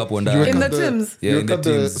unasunda hapo you ndani. In cut the Timbs? Yeah, you in the cut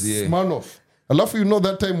Timbs, yeah. Smirnoff. Alafu, you know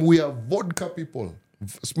that time we are vodka people.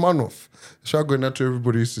 Smirnoff. Shago and Nato,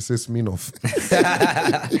 everybody used to say Smirnoff.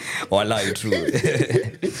 Wallahi, true.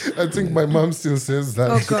 I think my mom still says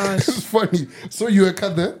that. Oh, gosh. It's funny. So you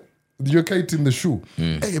cut it in the shoe.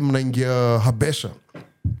 Hey, mnaingia Habesha.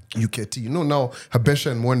 UKT. You know now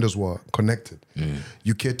Habesha and Muendas were connected.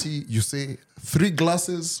 UKT, you say 3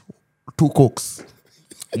 glasses, 2 cokes.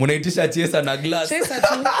 Munaitisha chesa na glass. Chase that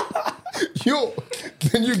too. Yo,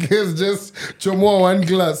 then you guys just chomoa 1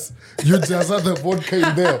 glass. You just have the vodka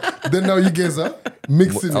in there. Then now you guys are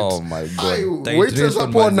mixing it. Oh my God. Aye, waiters Titration,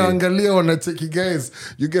 hapo manze. wanaangalia wanacheki guys.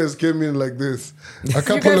 You guys came in like this. A You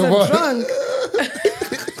couple guys of are us. drunk.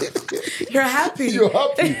 You're happy. You're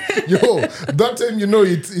happy. Yo, that time you know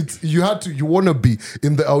you wanna be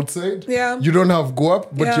in the outside. Yeah. You don't have go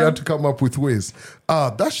up, but you Yeah. had to come up with ways.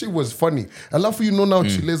 That shit was funny. I love you know now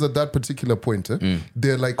Chile's at that particular point.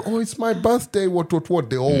 They're like, oh, it's my birthday, what.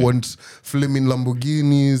 They all want flaming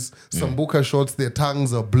Lamborghinis, Sambuca shots, their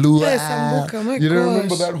tongues are blue. Yeah, Sambuca, my you don't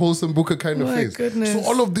remember gosh. that whole Sambuca kind of My phase. goodness. So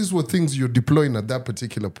all of these were things you're deploying at that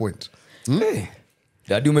particular point. Hey.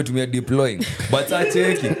 hadi umetumia deploying but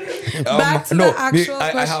checking Back to the actual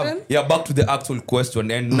I have question? back to the actual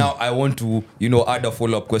question and now I want to add a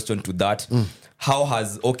follow up question to that. How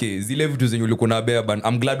has zile vitu zenye ulikuwa unabeba,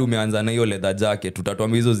 I'm glad umeanza na hiyo leather jacket,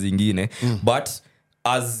 tutatuambia hizo zingine but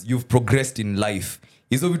as you've progressed in life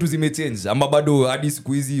hizo vitu zimechange ama bado hadi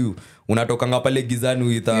siku hizi unatokanga pale gizani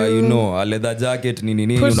with a leather jacket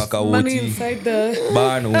nini unakaa money uti inside the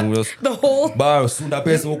the hole. Sunda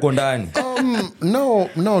pesa huko ndani.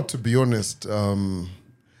 Now to be honest,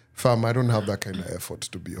 fam, I don't have that kind of effort,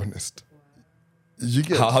 to be honest. You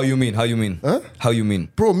get How you mean? Huh? How you mean?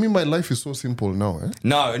 Bro, my life is so simple now.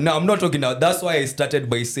 No, I'm not talking now. That's why I started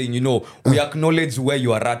by saying, we acknowledge where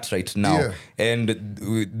you are at right now. Yeah. And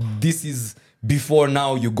this is before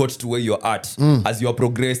now you got to where you're at. As you're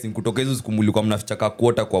progressing, kutoka hizo siku mlikuwa mnafichaka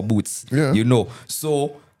quarter kwa boots. Yeah.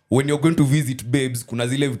 So when you're going to visit babes, kuna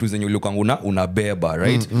zile vitu zenye ulikuwa unabeba,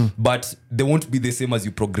 right? But they won't be the same as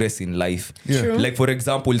you progress in life. Yeah. True. Like for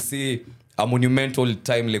example, say a monumental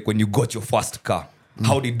time like when you got your first car.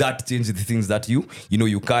 How did that change the things that you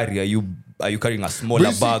carry? Are you carrying a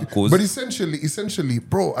smaller bag? But essentially,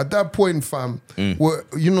 bro, at that point, fam, where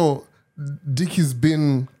Dick has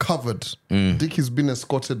been covered. Dick has been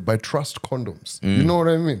escorted by Trust condoms. You know what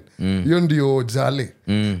I mean? You're ndio jale.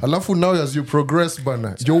 Alafu now as you progress,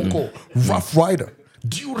 bana, Yoko, Rough Rider,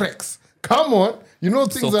 Durex. Come on.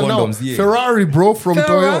 Things So are condoms, now yeah. Ferrari, bro, from Toyota.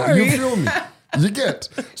 Ferrari. You feel me? You get?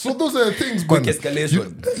 So those are the things, Quick bana.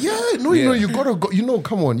 escalation. You gotta go.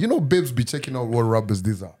 Come on. Babes be checking out what rubbers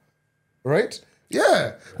these are. Right?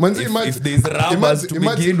 Yeah. Manzi, If there's rubbers to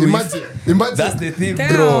begin with, imagine, that's the thing,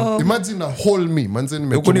 Damn. bro. imagine a whole me. Manzi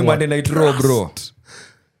Huko ni Monday Night Raw, bro.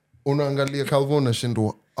 Unaangalia Calvo na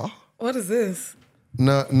shindwa. What is this?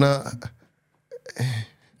 Na.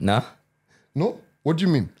 Nah? No? What do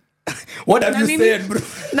you mean? What have you Nanini? said, bro?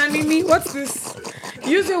 Nanini, what's this?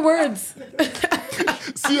 Use your words.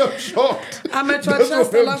 See, I'm shocked. Amateur That's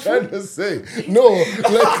chest, what I'm trying to say. No,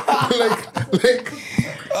 like.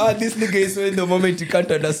 This nigga is so in the moment he can't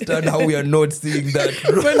understand how we are not seeing that,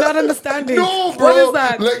 bro. We're not understanding. No, bro. What is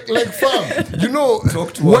that? Like fam,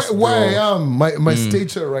 Talk to us, where I bro. am, my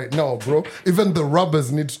stature right now, bro. Even the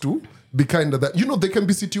rubbers need to be kind of that. There can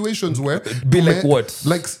be situations where Be like what?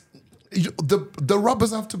 Like the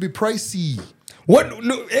rubbers have to be pricey, What?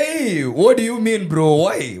 No, hey, what do you mean, bro?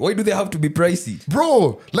 Why? Why do they have to be pricey?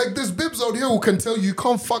 bro. Like there's babes out here who can tell you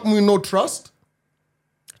can't fuck me with no trust.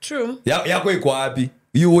 True. Yako iko wapi?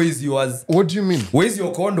 Where's yours? What do you mean? Where's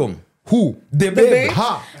your condom? Who? The babe? babe.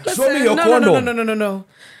 Ha. Show me your no, condom. No.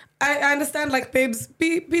 I understand, like, babes,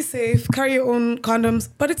 be safe, carry your own condoms,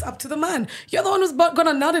 but it's up to the man. You're the one who's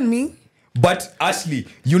gonna nut in me. But Ashley,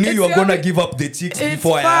 you knew It's you were your- gonna give up the chicks It's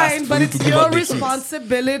before I fine, asked for but you it's to give your up the chicks.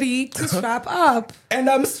 responsibility to strap up. And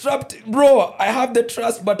I'm strapped, bro. I have the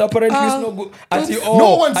trust, but apparently it's not good.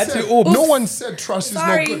 No one said trust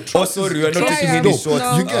Sorry. is not good. Oh, Trust sorry, is- we're not trust taking is any dope. shots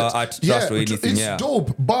No. You get at trust or anything. It's Yeah.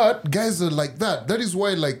 dope, but guys are like that. That is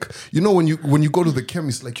why, like, when you go to the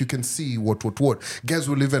chemist, like, you can see what. Guys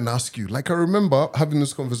will even ask you. Like, I remember having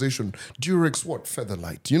this conversation. Durex, what?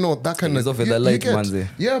 Featherlight. That kind Hizo of Featherlight, get. manze.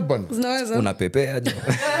 Yeah, bun. Unapepea jo.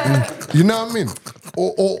 You know what I mean?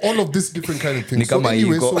 Or all of these different kind of Ni things. So kama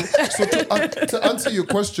anyway, ego. so to answer your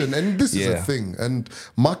question, and this is a Yeah. thing, and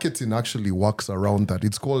marketing actually works around that.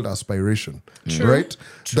 It's called aspiration, right?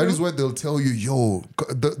 That is why they'll tell you, yo,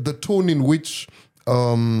 the tone in which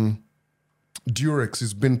Durex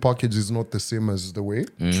is being packaged is not the same as the way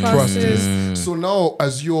Trust is. So now,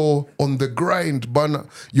 as you're on the grind, bana,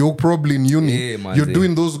 you're probably in uni, Yeah, man, you're see.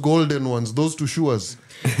 doing those golden ones, those two shoes.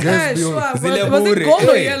 Yeah, Guys, sure. Zile Was it bure. gold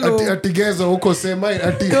or Hey, yellow? ati geza huko sema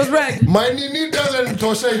ati It was red. my nini doesn't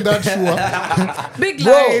tosha in that shoe. Big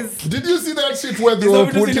Bro, lies. did you see that shit where they Hizo were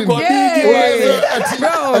vitu putting zilikuwa Yeah.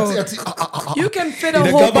 Bro. Bro. You can fit a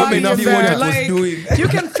The whole body government in knew what there. it was Like, doing. you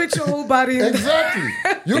can fit your whole body in there. Exactly.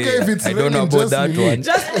 You Yeah, if it's I don't know raining, about just that nini. one.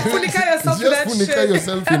 Just funika yourself with Just that funika shit.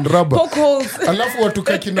 yourself in rubber. Poke holes. Alafu watu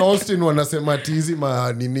kakina Austin wanasema ati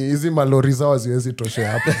hizi malori zao haziwezi tosha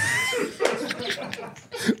hapa.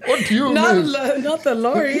 What do you mean? Not the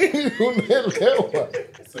lorry. Unaelewa?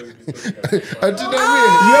 Ati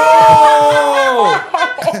nani?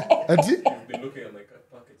 Ati? Been looking at my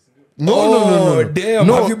pockets. No. Oh, damn.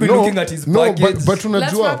 Have you been looking at his No, package? but Let's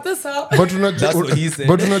unajua. wrap this up. But unajua. That's what he said.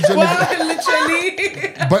 But unajua. Wow,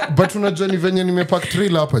 literally. But unajua ni venye nimepack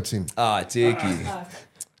trailer hapa chini. Cheki.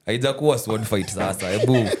 Haijakuwa sword fight sasa.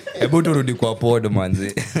 Hebu turudi kwa pod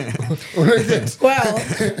manze. Well, it's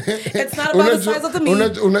not about the size of the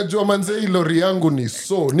meat. Unajua manze hii lori yangu ni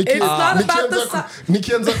so. It's not about the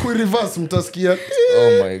Nikianza ku-reverse mtasikia.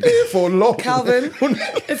 Oh my god. For long. Calvin.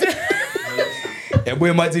 Ebu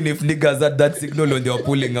imagine if niggas had that signal when they were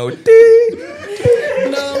pulling out.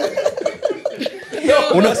 No.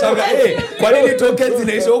 Unashanga, kwa nini tokens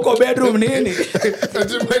zinaisha huko bedroom nini?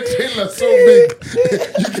 And my trailer so big.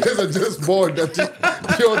 You guys are just bored that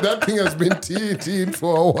that thing has been teed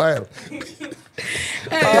for a while.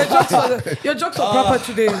 Hey, your jokes are proper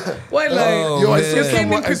today. Why like? Yo, I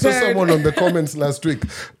I saw someone on the comments last week.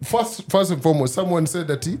 First and foremost, someone said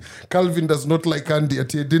that Calvin does not like candy.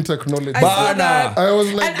 That he didn't acknowledge. I saw that. I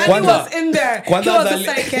was like, And he was in there. He was just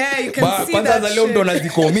like, hey, you can see that Kwanza leo shit. mdona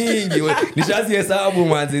ziko mingi. Nishazi hesabu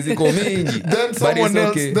manzi ziko mingi.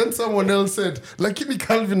 Then someone else said, lakini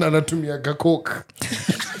Calvin anatumia coke.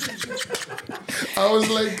 I was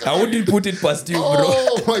like, I wouldn't put it past you, bro.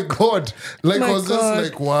 oh my god! Like I was God.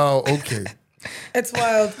 just like, wow, okay. It's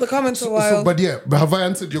wild. The comments are wild. But yeah, have I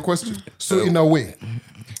answered your question? So in a way,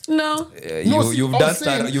 No. You've danced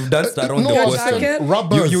around the I question. said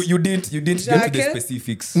rubbers. You didn't get to the Jacket?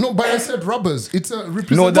 specifics. No, but I said rubbers. It's a No,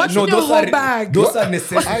 representation. What's in your whole bag? Those are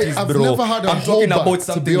necessities, I've bro. never had a I'm whole talking bag, about to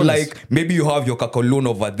something be honest. like maybe you have your cologne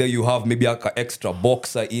over there, you have maybe a extra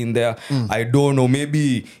boxer in there. I don't know.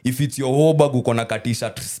 Maybe if it's your whole bag, uko na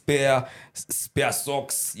katisha spare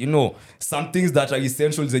socks. You know, some things that are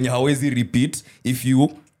essentials and you hawezi repeat if you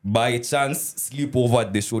by chance sleep over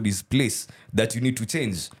at the shorty's place that you need to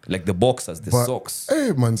change, like the boxers, the socks.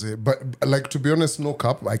 Hey, manze, but like to be honest, no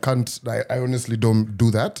cap. I can't. I honestly don't do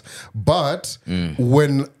that. But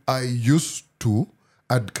when I used to,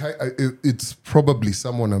 it's probably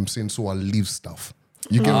someone I'm seeing, so I'll leave stuff.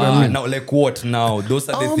 You get what I mean? Now, like what now? Those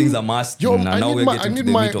are the things I'm asking. Yo, now we're getting to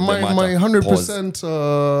the meat of the matter. my Pause.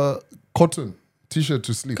 100% cotton t-shirt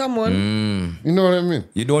to sleep. Come on. You know what I mean?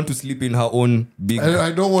 You don't want to sleep in her own big.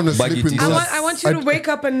 I don't want to baggy sleep in t-shirt. I want you to wake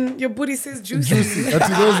up and your booty says juicy. That's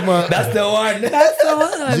those my. That's the one. That's the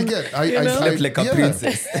one. You get? You know? Slept like a yeah.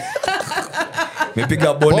 princess.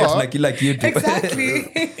 Mepiga bonnet But- na kila kitu.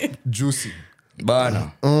 Exactly. Juicy.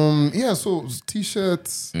 Bana. Yeah, so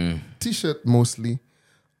t-shirts, t-shirt mostly.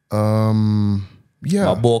 Yeah.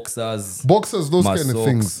 My boxers. Boxers, those My kind of socks,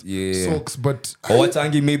 things. yeah. Socks, but Or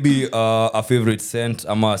watangi maybe a favorite scent.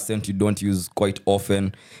 Ama a scent you don't use quite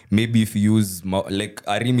often. Maybe if you use like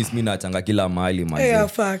Arimis mina changa kila mahali manze. Yeah,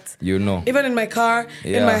 fact. You know. Even in my car,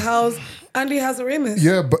 in Yeah. my house, Andy has a Remus.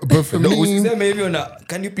 yeah, but for No, me, usiseme maybe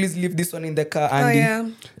can you please leave this one in the car, Oh, Andy? yeah.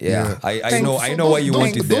 Yeah. I Thanks. know why you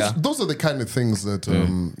want it there. Those are the kind of things that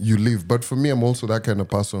you live. But for me, I'm also that kind of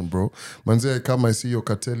person, bro. Manze, I come, I see your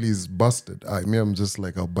Catelli is busted. I'm just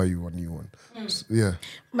like, I'll buy you a new one. So, yeah.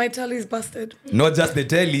 My telly's busted. Not just the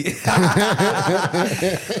telly.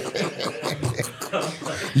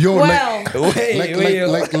 Yo, Well,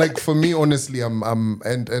 like for me, honestly, and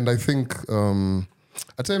I think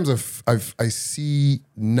at times I see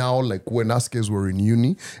now, like when Askes were in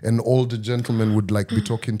uni and all the gentlemen would like be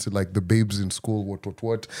talking to like the babes in school,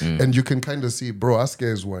 what, and you can kind of see, bro,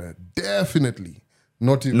 Askes were definitely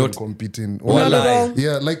not even competing. Not at all.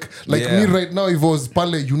 Yeah, like Yeah. me right now, if I was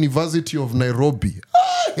Pale University of Nairobi,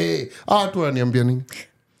 tu ananiambia nini?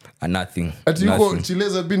 Nothing. Ati yuko Nothing.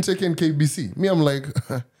 Chiles have been taking KBC. Me, I'm like,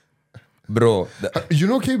 Bro. you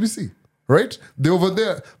know KBC, right? They over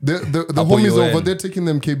there, the Hapo homies UN. over there taking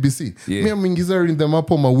them KBC. Yeah. Me, I'm ingizaring them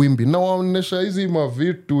hapo mawimbi. Na waonesha hizi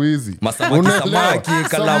mavitu hizi. Unaelewa? Samaki,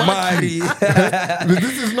 calamari.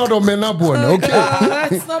 This is not omena bwana, okay?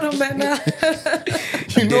 That's not a man.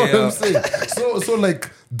 You know what Damn. I'm saying? So like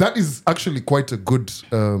that is actually quite a good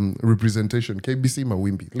representation. KBC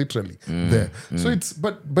mawimbi, literally there. So it's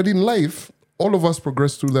but in life, all of us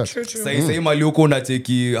progress through that. True. Say mali uko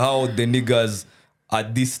unacheki how the niggas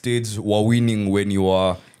at this stage were winning when you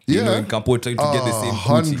are you know in Campo trying to get the same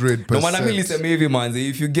 100%. No maana mimi nilisema hivi manze,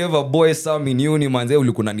 if you give a boy some in uni manze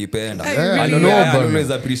ulikuwa unanipenda. Hey, Yeah, I really don't know, are. I always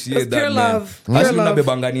appreciate That's that pure man. love. Pure Asi love.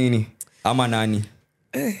 unabebanga nini ama nani?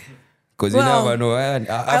 Because you Well, never know. I've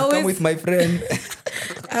come always- with my friend.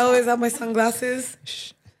 I always have my sunglasses.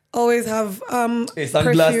 Always have Hey,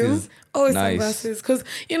 sunglasses. perfume. Always Nice. sunglasses. Because,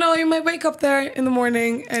 you know, you might wake up there in the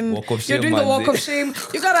morning and Walk of you're shame, doing the walk manze. of shame.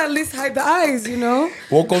 You got to at least hide the eyes, you know?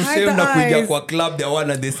 Walk of Hide shame the na kuingia eyes. kwa club they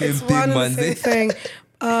one and the same It's thing one and the manze. same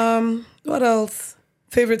thing. What else?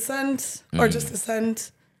 Favorite scent or just a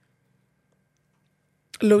scent?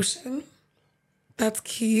 Lotion. That's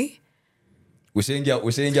key.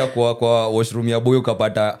 Ushaingia kwa washroom ya boy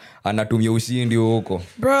ukapata anatumia ushindi huko.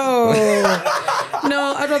 Bro.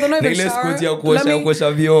 No, I'd rather not Na even ile shower. skoti ya Let me- kuosha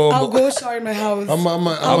I'll vyombo. go shower in my house.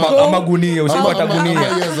 Ama gunia, ushapata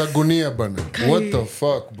gunia. Za gunia bana. What the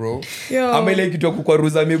fuck, bro? Yo. Ama ile kitu ya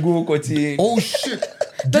kukwaruza miguu huko chini. Oh shit.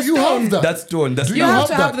 Do you have that? That stone. That's Do You you not- have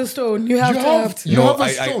to have have that? the stone. You have to have. You no, have a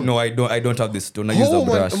I stone? no, I don't have the stone. I use a Oh,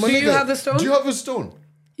 brush. Do you nigga, have the stone? Do you have a stone?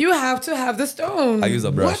 You have to have the stone. I use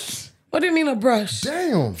a brush. What do you mean a brush?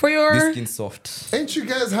 Damn. For your. This skin soft. Ain't you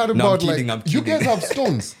guys had No, I'm about kidding, like I'm you kidding. guys have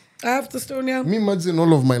stones? I have the stone, yeah. Me, imagine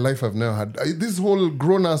all of my life I've never had this whole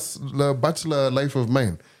grown ass bachelor life of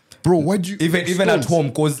mine, bro. Why'd you Even at stones? home,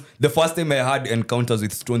 because the first time I had encounters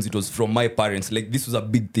with stones, it was from my parents. Like this was a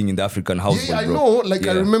big thing in the African household. Yeah, I bro. know. Like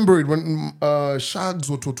I Yeah. remember it when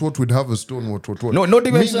Shags or Totwot would have a stone or Totwot. No, not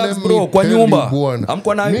even Me, Shags, let bro. me Kwa tell you, nyumba. bwana.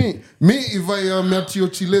 Amko na- Me, if I am at your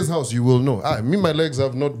Chile's house, you will know. Me, my legs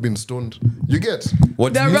have not been stoned. You get?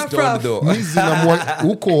 What's They're new rough, stone rough. though? Mizi na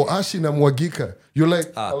uko ashi na mwagika. You're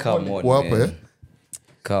like, Come on, wapa, man. eh?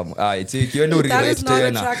 Come, take you no That rewrite is not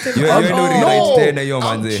tena. attractive You at no all. rewrite tena, yo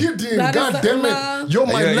I'm manze. kidding. That is God the- damn nah. it. Yo,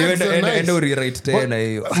 my legs are nice. no rewrite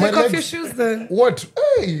tena, yo. My Take off your legs- shoes then. What?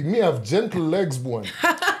 Hey, me have gentle legs, boy.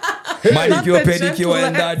 Manicure, the pedicure, gentle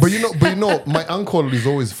and that. But you know, my uncle is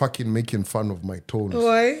always fucking making fun of my tones.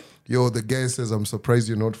 Why? Yo, the guy says, I'm surprised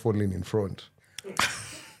you're not falling in front.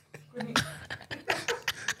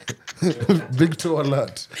 Big toe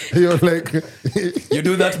alert. You're like, You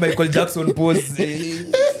do that Michael Jackson pose. yeah.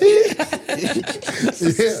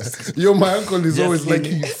 Yo, my uncle is Just always like,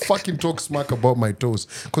 leaning. he fucking talks smack about my toes.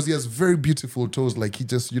 Because he has very beautiful toes. Like, he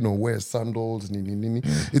just, wears sandals.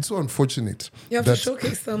 It's so unfortunate. You have to that-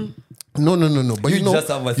 showcase them. No. But You just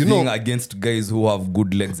have a thing against guys who have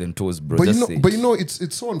good legs and toes, bro. But Just say it.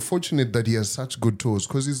 it's so unfortunate that he has such good toes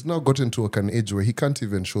because he's now gotten to an age where he can't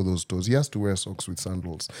even show those toes. He has to wear socks with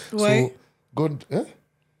sandals. Why? So, God,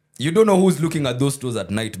 You don't know who's looking at those toes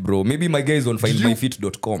at night, bro. Maybe my guy is on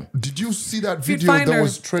findmyfeet.com. did you see that Feet video that finder.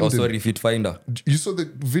 was Oh, trending? sorry, Fit Finder. You saw the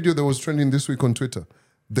video that was trending this week on Twitter.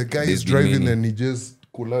 The guy is There's been driving many. and he just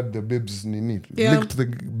collared the babes nini, Yeah. licked the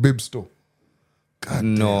babe's toe.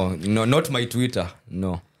 No, not my Twitter.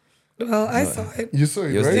 No. Well, I saw it. You saw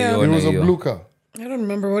it, Yes, right? they It are, was a yeah. blue car, I don't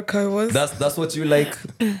remember what car it was. That's what you like.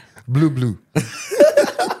 blue.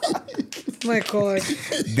 My God.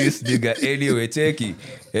 This nigga. Anyway, checky.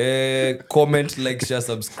 Comment, like, share,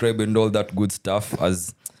 subscribe, and all that good stuff.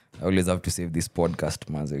 As I always have to save this podcast,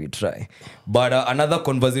 man, so we try. But another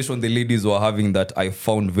conversation the ladies were having that I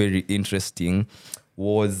found very interesting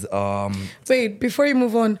was Wait, before you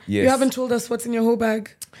move on, you Yes. haven't told us what's in your whole bag.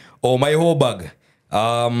 my whole bag.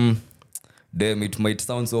 Damn, it might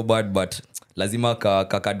sound so bad, but lazima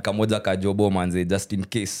kakad kamoja kajobo manze, just in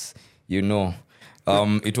case,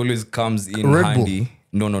 it always comes in Red Bull. handy.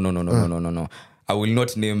 No. I will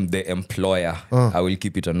not name the employer. I will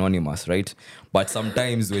keep it anonymous, right? But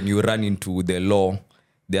sometimes when you run into the law,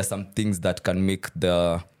 there are some things that can make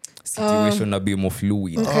the situation a bit more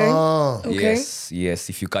fluid. Okay. Ah, Okay. Yes,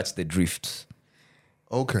 if you catch the drift.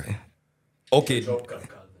 okay. Okay, Job cut Calvin.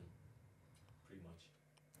 Pretty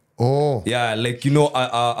much. Oh, yeah, like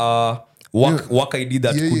work ID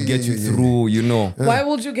that Yeah, could yeah, get yeah, you yeah, through, Why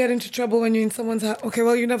would you get into trouble when you're in someone's house? Okay,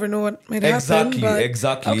 well, you never know what might happen.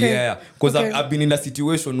 Exactly, okay. yeah. Because Okay. I've been in a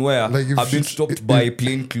situation where Like if I've been she- stopped by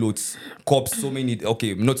plain clothes cops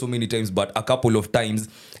not so many times, but a couple of times.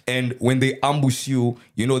 And when they ambush you,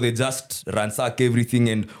 they just ransack everything.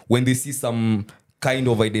 And when they see some kind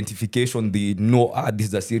of identification, they know, this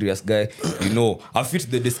is a serious guy. I fit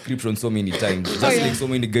the description so many times. Just yeah. like so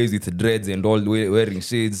many guys with dreads and all wearing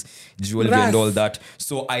shades, jewelry Ras. and all that.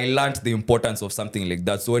 So I learned the importance of something like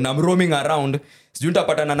that. So when I'm roaming around, sijui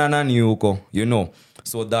nitapatana na nani huko,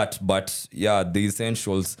 So that, but yeah, the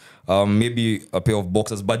essentials, maybe a pair of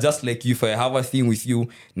boxers. But just like if I have a thing with you,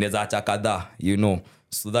 neza acha kadhaa,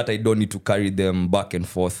 so that I don't need to carry them back and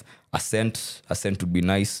forth. A scent would be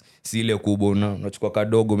nice. Si ile kubwa unachukua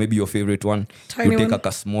kadogo, maybe your favorite one. Tiny You take one.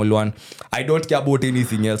 a small one. I don't care about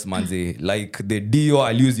anything else, manze. Like the Dio,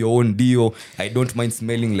 I'll use your own Dio. I don't mind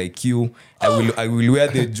smelling like you. I will wear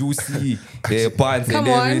the juicy pants Come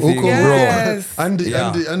and on. everything, Uko, Yes. bro.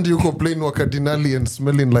 Yeah. And you go playing wakadinali and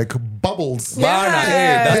smelling like bubbles. Bana,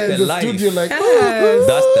 hey, that's And the the life. studio like,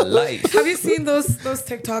 That's the life. Have you seen those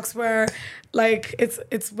TikToks where like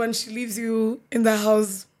it's when she leaves you in the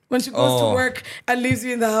house, when she goes to Oh. work and leaves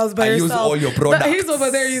you in the house by I use herself? all your products. He's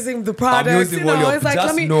over there using the products. using all your- It's like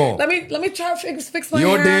just know. let me try to fix my Yo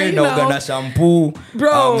hair. day You na know. ugana shampoo.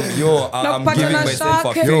 Bro, I'm put giving on a myself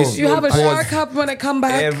shower a cap. face. You have a Pause. shower cap when I come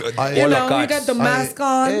back. All you a know, you cut. got the mask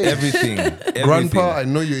on. Everything. Grandpa, I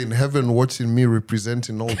know you're in heaven watching me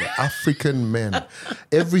representing all the African men.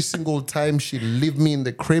 Every single time she leave me in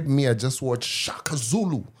the crib, I just watch Shaka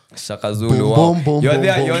Zulu. Shaka Zulu, wow. Boom, boom, You're boom,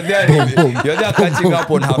 there, boom, you're there, boom, you're there catching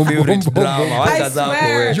up on her boom, favorite boom, boom, drama. boom. Wacha I zako,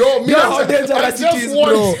 swear. we. Yo, me, You know how dangerous it is,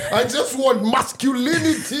 bro. I just want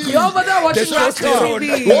masculinity. You're over there watching The Shaka Shaka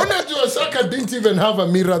TV. Wanajua Shaka didn't even have a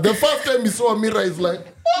mirror. The first time he saw a mirror, he's like,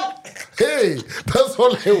 hey, that's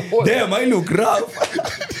all I want. Damn, I look rough.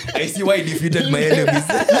 I see why I defeated my enemies.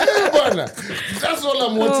 Yeah, bana. That's all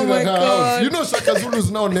I'm watching Oh at my her God. house. You know Shaka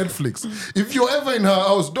Zulu's now on Netflix. If you're ever in her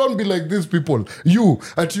house, don't be like these people. You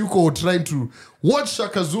at Yuko trying to watch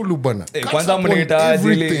Shaka Zulu, bana. Eh, Catch kwanza up on mnaita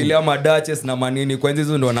zile everything. ile ama Duchess na manini kwanza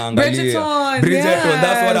hizo ndo naangalia. Bridgerton,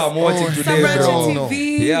 that's what I'm watching Oh, today, Some bro. Ratchet no.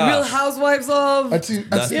 TV, Yeah. Real Housewives of. That's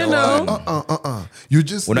the You know. one. You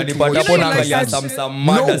just need to Unanipata watch hapo You know you like naangalia that some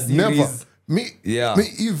No, murder never. series. Yeah. Me,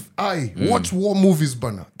 if I watch war movies,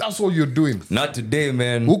 bana, that's all you're doing. Not today,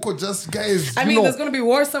 man. Uko just guys. I you mean, know, there's going to be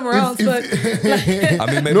war somewhere else, but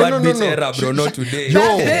I mean, my No, bad no, no, bitch no. era, bro. Not today. Yo.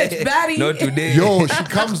 bad bitch, baddie. Not today. Yo, she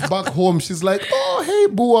comes back home. She's like, oh,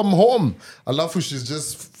 hey, boo, I'm home. Alafu, she's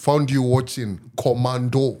just found you watching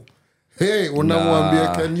Commando. Hey,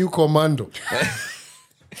 unamwambia, can you commando?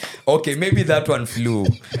 Okay, maybe that one flew.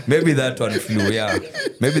 Yeah.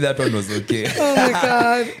 Maybe that one was okay. Oh my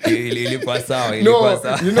God. Ilikuwa sawa, No, ilikuwa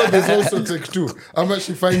sawa. you know, there's also take two. Ama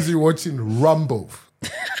she finds you watching Rambo.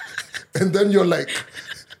 And then you're like,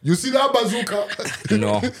 you see that bazooka?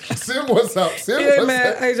 No. Same what's up. Same Yeah, what's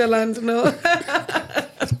man, up. Ireland, no.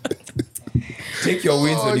 Take your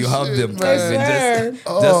wins when you have shit, them. man. Guys, and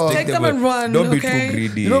just Take them and run, Don't be okay? too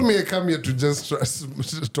greedy. You know me, I come here to just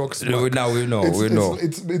talk smack. Now we know.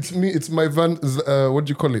 It's me. It's my van. What do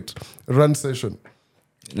you call it? Run session.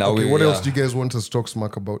 Now Okay. we, What yeah. else do you guys want us to talk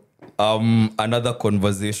smack about? Another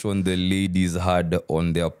conversation the ladies had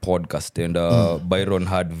on their podcast, and Byron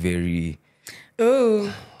had very.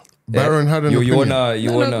 Oh. Byron had an You opinion. wanna?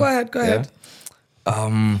 No, go ahead, go ahead.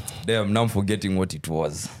 Damn, now I'm forgetting what it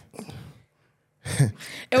was.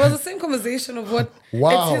 It was the same conversation of what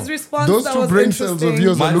Wow. it's his response Those that two was brain cells of interesting.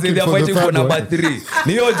 yours are Manze, looking they're for the fighting for third number one. 3.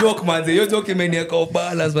 Ni hiyo joke, manze. Hiyo joke imenieka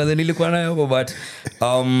ubalance, manze. Nilikuwa nayo hapo, but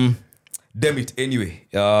damn it. Anyway,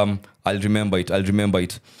 I'll remember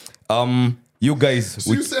it. You guys,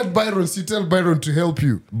 So you said Byron. So you tell Byron to help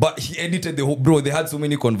you. but he edited the whole. Bro, they had so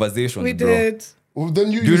many conversations. We bro. did. Well, then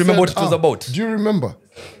Do you remember said, what it was about? Do you remember?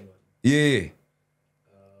 Yeah.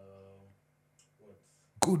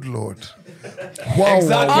 Good Lord. Wow.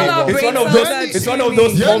 Exactly. All our It's one of brain those. cells are It's one of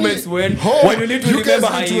those Yani, moments when you need to you guys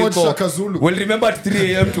remember need to watch Shaka Zulu. We'll remember at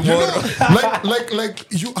 3 a.m. You tomorrow. know, like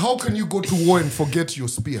you. How can you go to war and forget your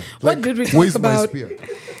spear? What Like, did we talk where's my about? spear?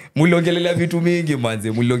 Muliongelelea vitu mingi,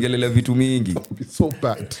 manze. Muliongelelea vitu mingi. It's so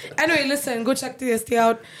bad. Anyway, listen, go check TST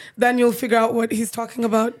out. Then you'll figure out what he's talking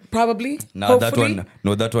about, probably. Now that Hopefully. one,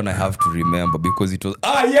 no, that one I have to remember because it was.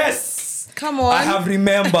 Yes. Come on. I have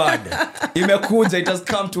remembered. Imekuja, it has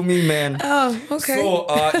come to me, man. Oh, okay.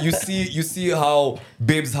 So you see how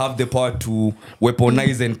babes have the power to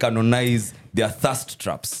weaponize and canonize their thirst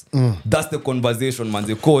traps. That's the conversation, manze.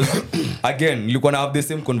 Because again, you're gonna have the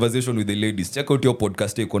same conversation with the ladies. Check out your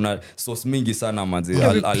podcast. Iko na sauce mingi sana, manze.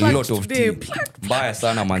 Yeah, we A plugged lot of today, tea. Baya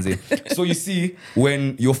sana, manze. So you see,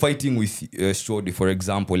 when you're fighting with Shodi, for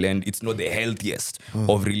example, and it's not the healthiest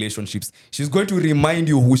of relationships, she's going to remind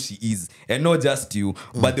you who she is, and not just you,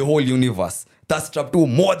 but the whole universe. Thirst trap too,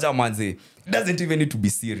 moja, manze. Doesn't even need to be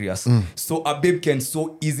serious. So a babe can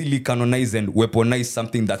so easily canonize and weaponize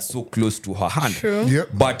something that's so close to her hand. True. Yep.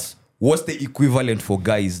 But what's the equivalent for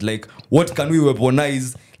guys? Like, what can we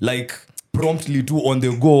weaponize, like, promptly to on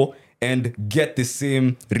the go and get the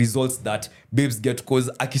same results that babes get? Because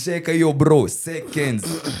akishaeka yo, bro, seconds,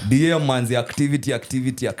 DM manzi,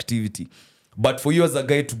 activity. But for you as a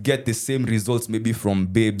guy to get the same results maybe from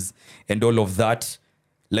babes and all of that,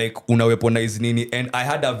 like, una weaponize nini. And I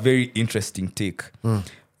had a very interesting take.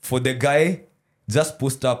 For the guy, just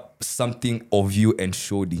post up something of you and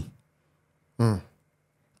Shodi.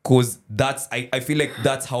 Because that's, I feel like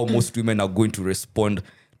that's how most women are going to respond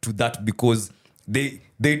to that, because they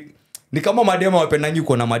ni kama mademu wapendangi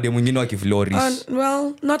kuona mademu wengine wakiflourish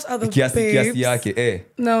Well, not other kiasi babes. yake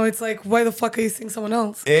No, it's like, why the fuck are you seeing someone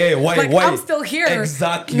else? why Like, why I'm still here.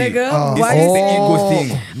 exactly Nigga. It's Why the is it- ego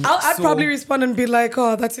thing. I'd So- probably respond and be like,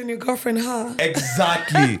 oh, that's your new girlfriend, huh?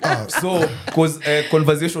 Exactly. So, because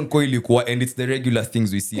conversation ko ilikuwa, and it's the regular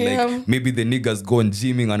things we see. Yeah. Like, maybe the niggas gone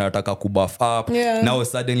gymming and anataka kubuff up. Yeah. Now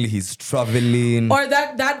suddenly he's traveling. Or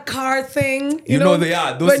that car thing. You know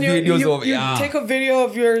those when videos you, of- you yeah. take a video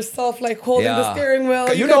of yourself like holding Yeah. the steering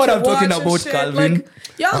wheel. You got know what your I'm talking watch and about, shit. Calvin? Like,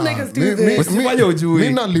 y'all niggas do this. Usifanye ujui. Mi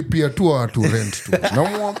nalipia tu watu rent tu.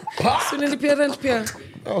 So nilipia rent pia.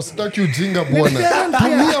 Sitaki ujinga bwana.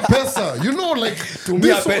 Tumia pesa. You know, like Tumia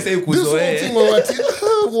This pesa whole- this whole ikuzoee.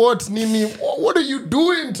 thing of what nini? What are you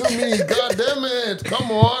doing to me? God damn it!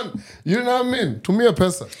 Come on, you know what I mean? Tumia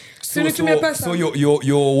pesa. So nitumie pesa. So you're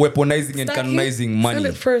weaponizing and Stack it, canonizing Sell money.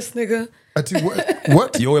 it first, nigga. Ati,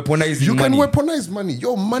 what? You're weaponizing You money. can weaponize money.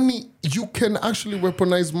 Your money, you can actually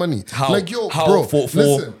weaponize money. How? Like, yo, How? bro, For-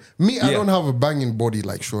 listen, me, I yeah. don't have a banging body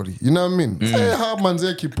like Shorty. You know what I mean? Say how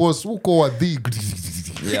manzeki post, uko wa the,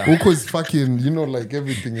 Yeah. uko is fucking, you know, like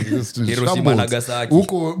everything is just Hiroshima, shambles. Nagasaki.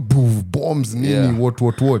 Uko bombs, nini, Yeah.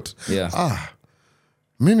 what. Yeah.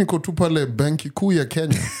 Mi niko tu pale benki kuu ya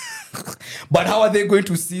Kenya. But how are they going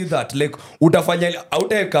to see that? Like utafanya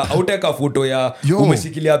auteka photo ya Yo.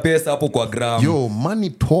 umeshikilia pesa hapo kwa gram. Yo, money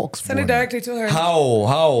talks, Send it bwana. directly to her.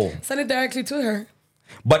 How? Send it directly to her.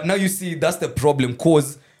 But now you see that's the problem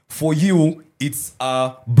cause for you it's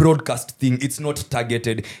a broadcast thing. It's not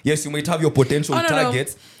targeted. Yes, you might have your potential No.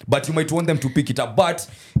 targets, but you might want them to pick it up. But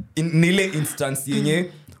in nile instance yenye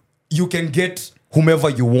you can get whomever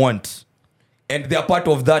you want. And they are part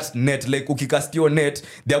of that net. Like ukikast your net,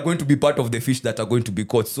 they are going to be part of the fish that are going to be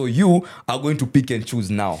caught. So you are going to pick and choose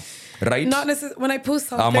now, right? Not necessarily. When I post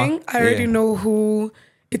something, I already yeah. know who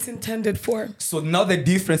it's intended for. So now the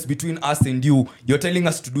difference between us and you're telling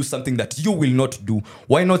us to do something that you will not do.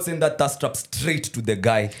 Why not send that thirst trap straight to the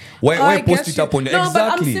guy? Why I post get it you. up on No, exactly?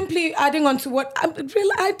 but I'm simply adding on to what I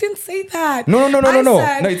didn't say that. No. I No,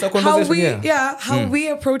 said it's a conversation, how we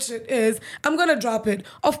approach it is I'm gonna drop it.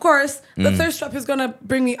 Of course, the thirst trap is gonna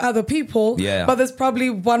bring me other people. Yeah. But there's probably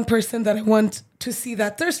one person that I want to see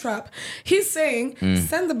that thirst trap. He's saying,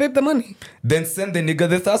 send the babe the money. Then send the nigga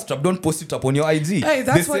the thirst trap. Don't post it up on your IG. Hey,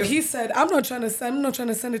 that's The what same- he said. I'm not trying to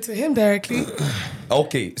send it to him directly.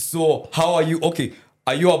 Okay, so how are you? Okay,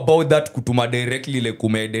 are you about that kutuma directly like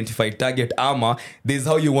identify target ama this is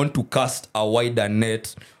how you want to cast a wider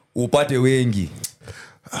net upate wengi?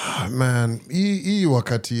 Man, hii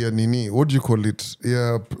wakati ya nini, what do you call it?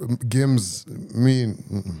 Yeah, games, me,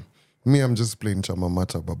 I'm just playing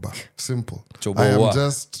Chamamata Baba. Simple. Choboa. I am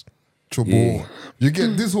just Chobo. Yeah. You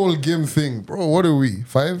get this whole game thing, bro. What are we?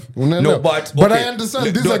 5? No, but I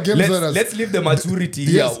understand these are games that are. let's leave the maturity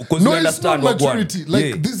Yes. here because No, we it's not understand what maturity. Like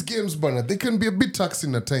yeah. these games, Bana, they can be a bit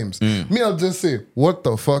taxing at times. Me, I'll just say, what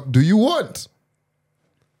the fuck do you want?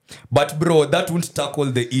 But bro, that won't tackle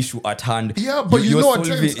the issue at hand. Yeah, but you you're know, at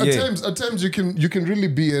solving- times you can really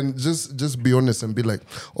be and just be honest and be like,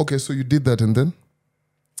 okay, so you did that and then.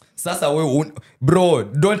 Sasa bro,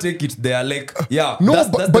 don't take it there. Like, yeah, No, that's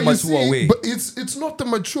but the you mature see, way. but it's not the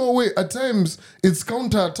mature way. At times, it's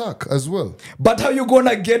counterattack as well. But how you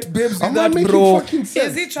gonna get babes with Am I that, making bro? fucking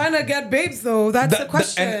sense? Is he trying to get babes though? That's the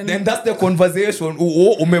question. And that's the conversation.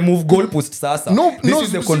 Umemove goalpost sasa. This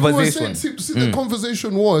is the see, we were conversation. saying- see, the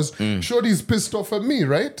conversation was, Shorty's pissed off at me,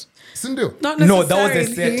 right? Sindio? Not No, that was a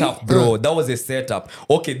necessarily. setup, bro. That was a setup.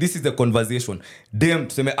 Okay, this is the conversation. Damn,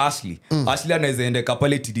 tuseme Ashley. Ashley anaweza endeka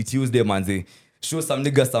pale TD Tuesday manze. Show some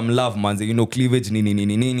niggas some love manze. You know, cleavage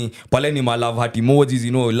nini. Pale ni ma love heart emojis,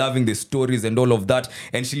 you know, loving the stories and all of that.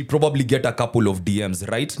 And she'll probably get a couple of DMs,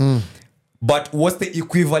 right? But what's the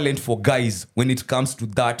equivalent for guys when it comes to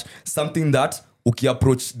that? Something that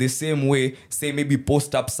approach the same way, say maybe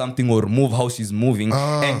post up something or move how she's moving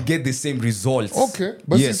and get the same results. Okay,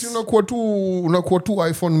 but yes. sisi unakuwa tu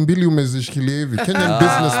iPhone 2 umezishikilia hivi. Kenyan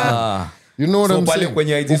businessman. You know what So I'm pale saying?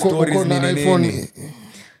 kwenye IG stories uko na nini, iPhone. nini.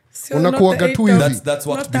 So Unakuwaga not tu the hivi. eight That's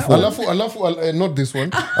what Not that before. one. Not this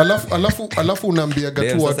one. Alafu unaambiaga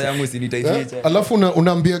Damn, tu sasa watu. yangu isinitaificha. Alafu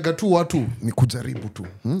unaambiaga tu watu ni kujaribu tu.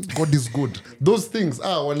 God is good. Those things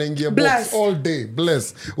wanaingia box Bless. all day.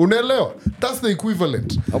 Bless. Unaelewa? That's the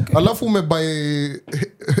equivalent. Okay. Alafu umebuy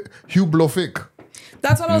Hublot fake.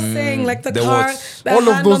 That's what I was saying. Like the The car, watch. the All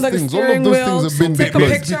of hand those on the things, all of steering those wheel. things have been Take a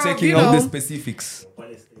deployed. picture of, Taking you out the know. specifics.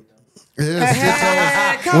 Yes.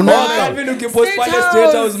 Hey, come Unaona? on. Calvin ukipost State pale House.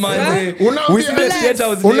 State House man. Unaambia- We see the State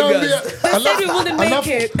House Unaambia niggas. They said we wouldn't make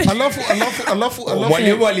it. alafu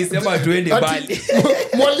Mwalimu alisema tuende Ati- bali.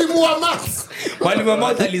 mwalimu wa maths. Mwalimu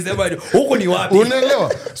mmoja alisema huko ni wapi?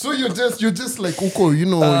 Unaelewa? So you just like uko, you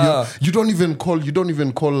know, you don't even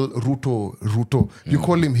call Ruto. You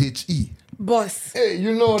call him HE. Boss. Hey,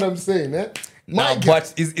 you know what I'm saying, eh? Nah, guy-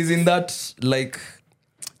 but isn't that like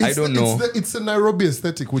I don't know. It's a Nairobi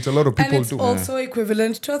aesthetic, which a lot of And people it's do. also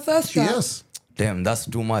equivalent to a thirst trap. Yes. Damn, that's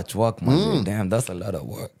too much work, man. Damn, that's a lot of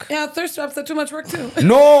work. Yeah, thirst traps are too much work too.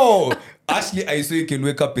 No! Actually, I saw you can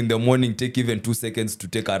wake up in the morning, take even 2 seconds to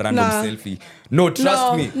take a random selfie. No,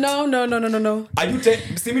 trust me. No. Are you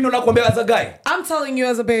see me no nakwambia as a guy? I'm telling you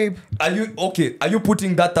as a babe. Are you okay? Are you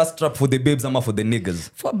putting that thirst trap for the babes or for the niggas?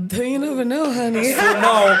 You never know, honey. So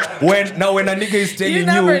now when a nigga is telling you,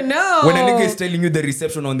 never know. when a nigga is telling you the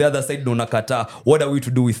reception on the other side don't nakata, what are we to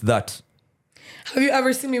do with that? Have you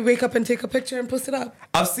ever seen me wake up and take a picture and post it up?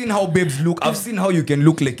 I've seen how babes look. I've seen how you can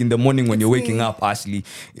look like in the morning when you're waking up, Ashley.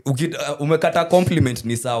 Umekata compliment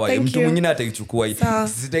ni sawa. Thank Mtu you. mwingine ataichukua.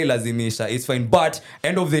 Sitailazimisha. It's fine. But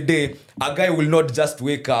end of the day, a guy will not just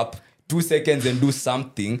wake up 2 seconds and do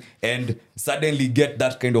something and suddenly get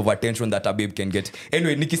that kind of attention that a babe can get.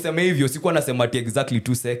 Anyway, nikisema hivyo sikuwa nasema ati exactly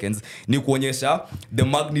 2 seconds, ni kuonyesha the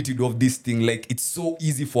magnitude of this thing. Like it's so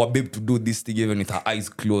easy for a babe to do this thing even with her eyes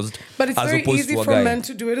closed. But it's as very opposed easy to a for guy. men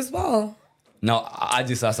to do it as well. Now,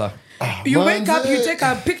 aje sasa. You wake up, you Manze. take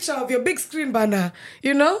a picture of your big screen banner,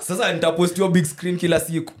 you know? Sasa nitapost your big screen kila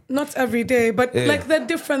siku. Not every day, but like the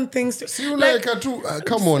different things. See you like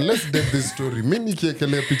come on, let's dead this story. Mimi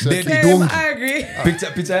kiekelea picha ya Dead. Same, kidungi. I agree.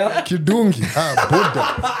 Picture ya? Kidungi. Buddha.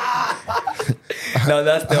 Now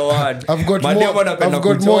that's the one. I've got Mademo more anapenda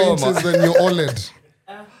more kuchoma. inches than your OLED.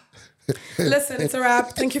 Listen, it's a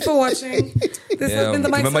wrap. Thank you for watching. This has been the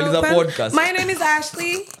Mic tumemaliza Open. podcast. My name is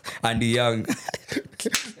Ashley. And young.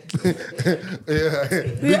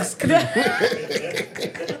 Big screen.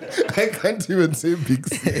 I can't even say big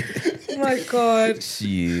screen. Oh my God.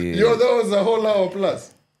 Shit. Yo, that was a whole hour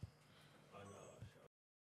plus.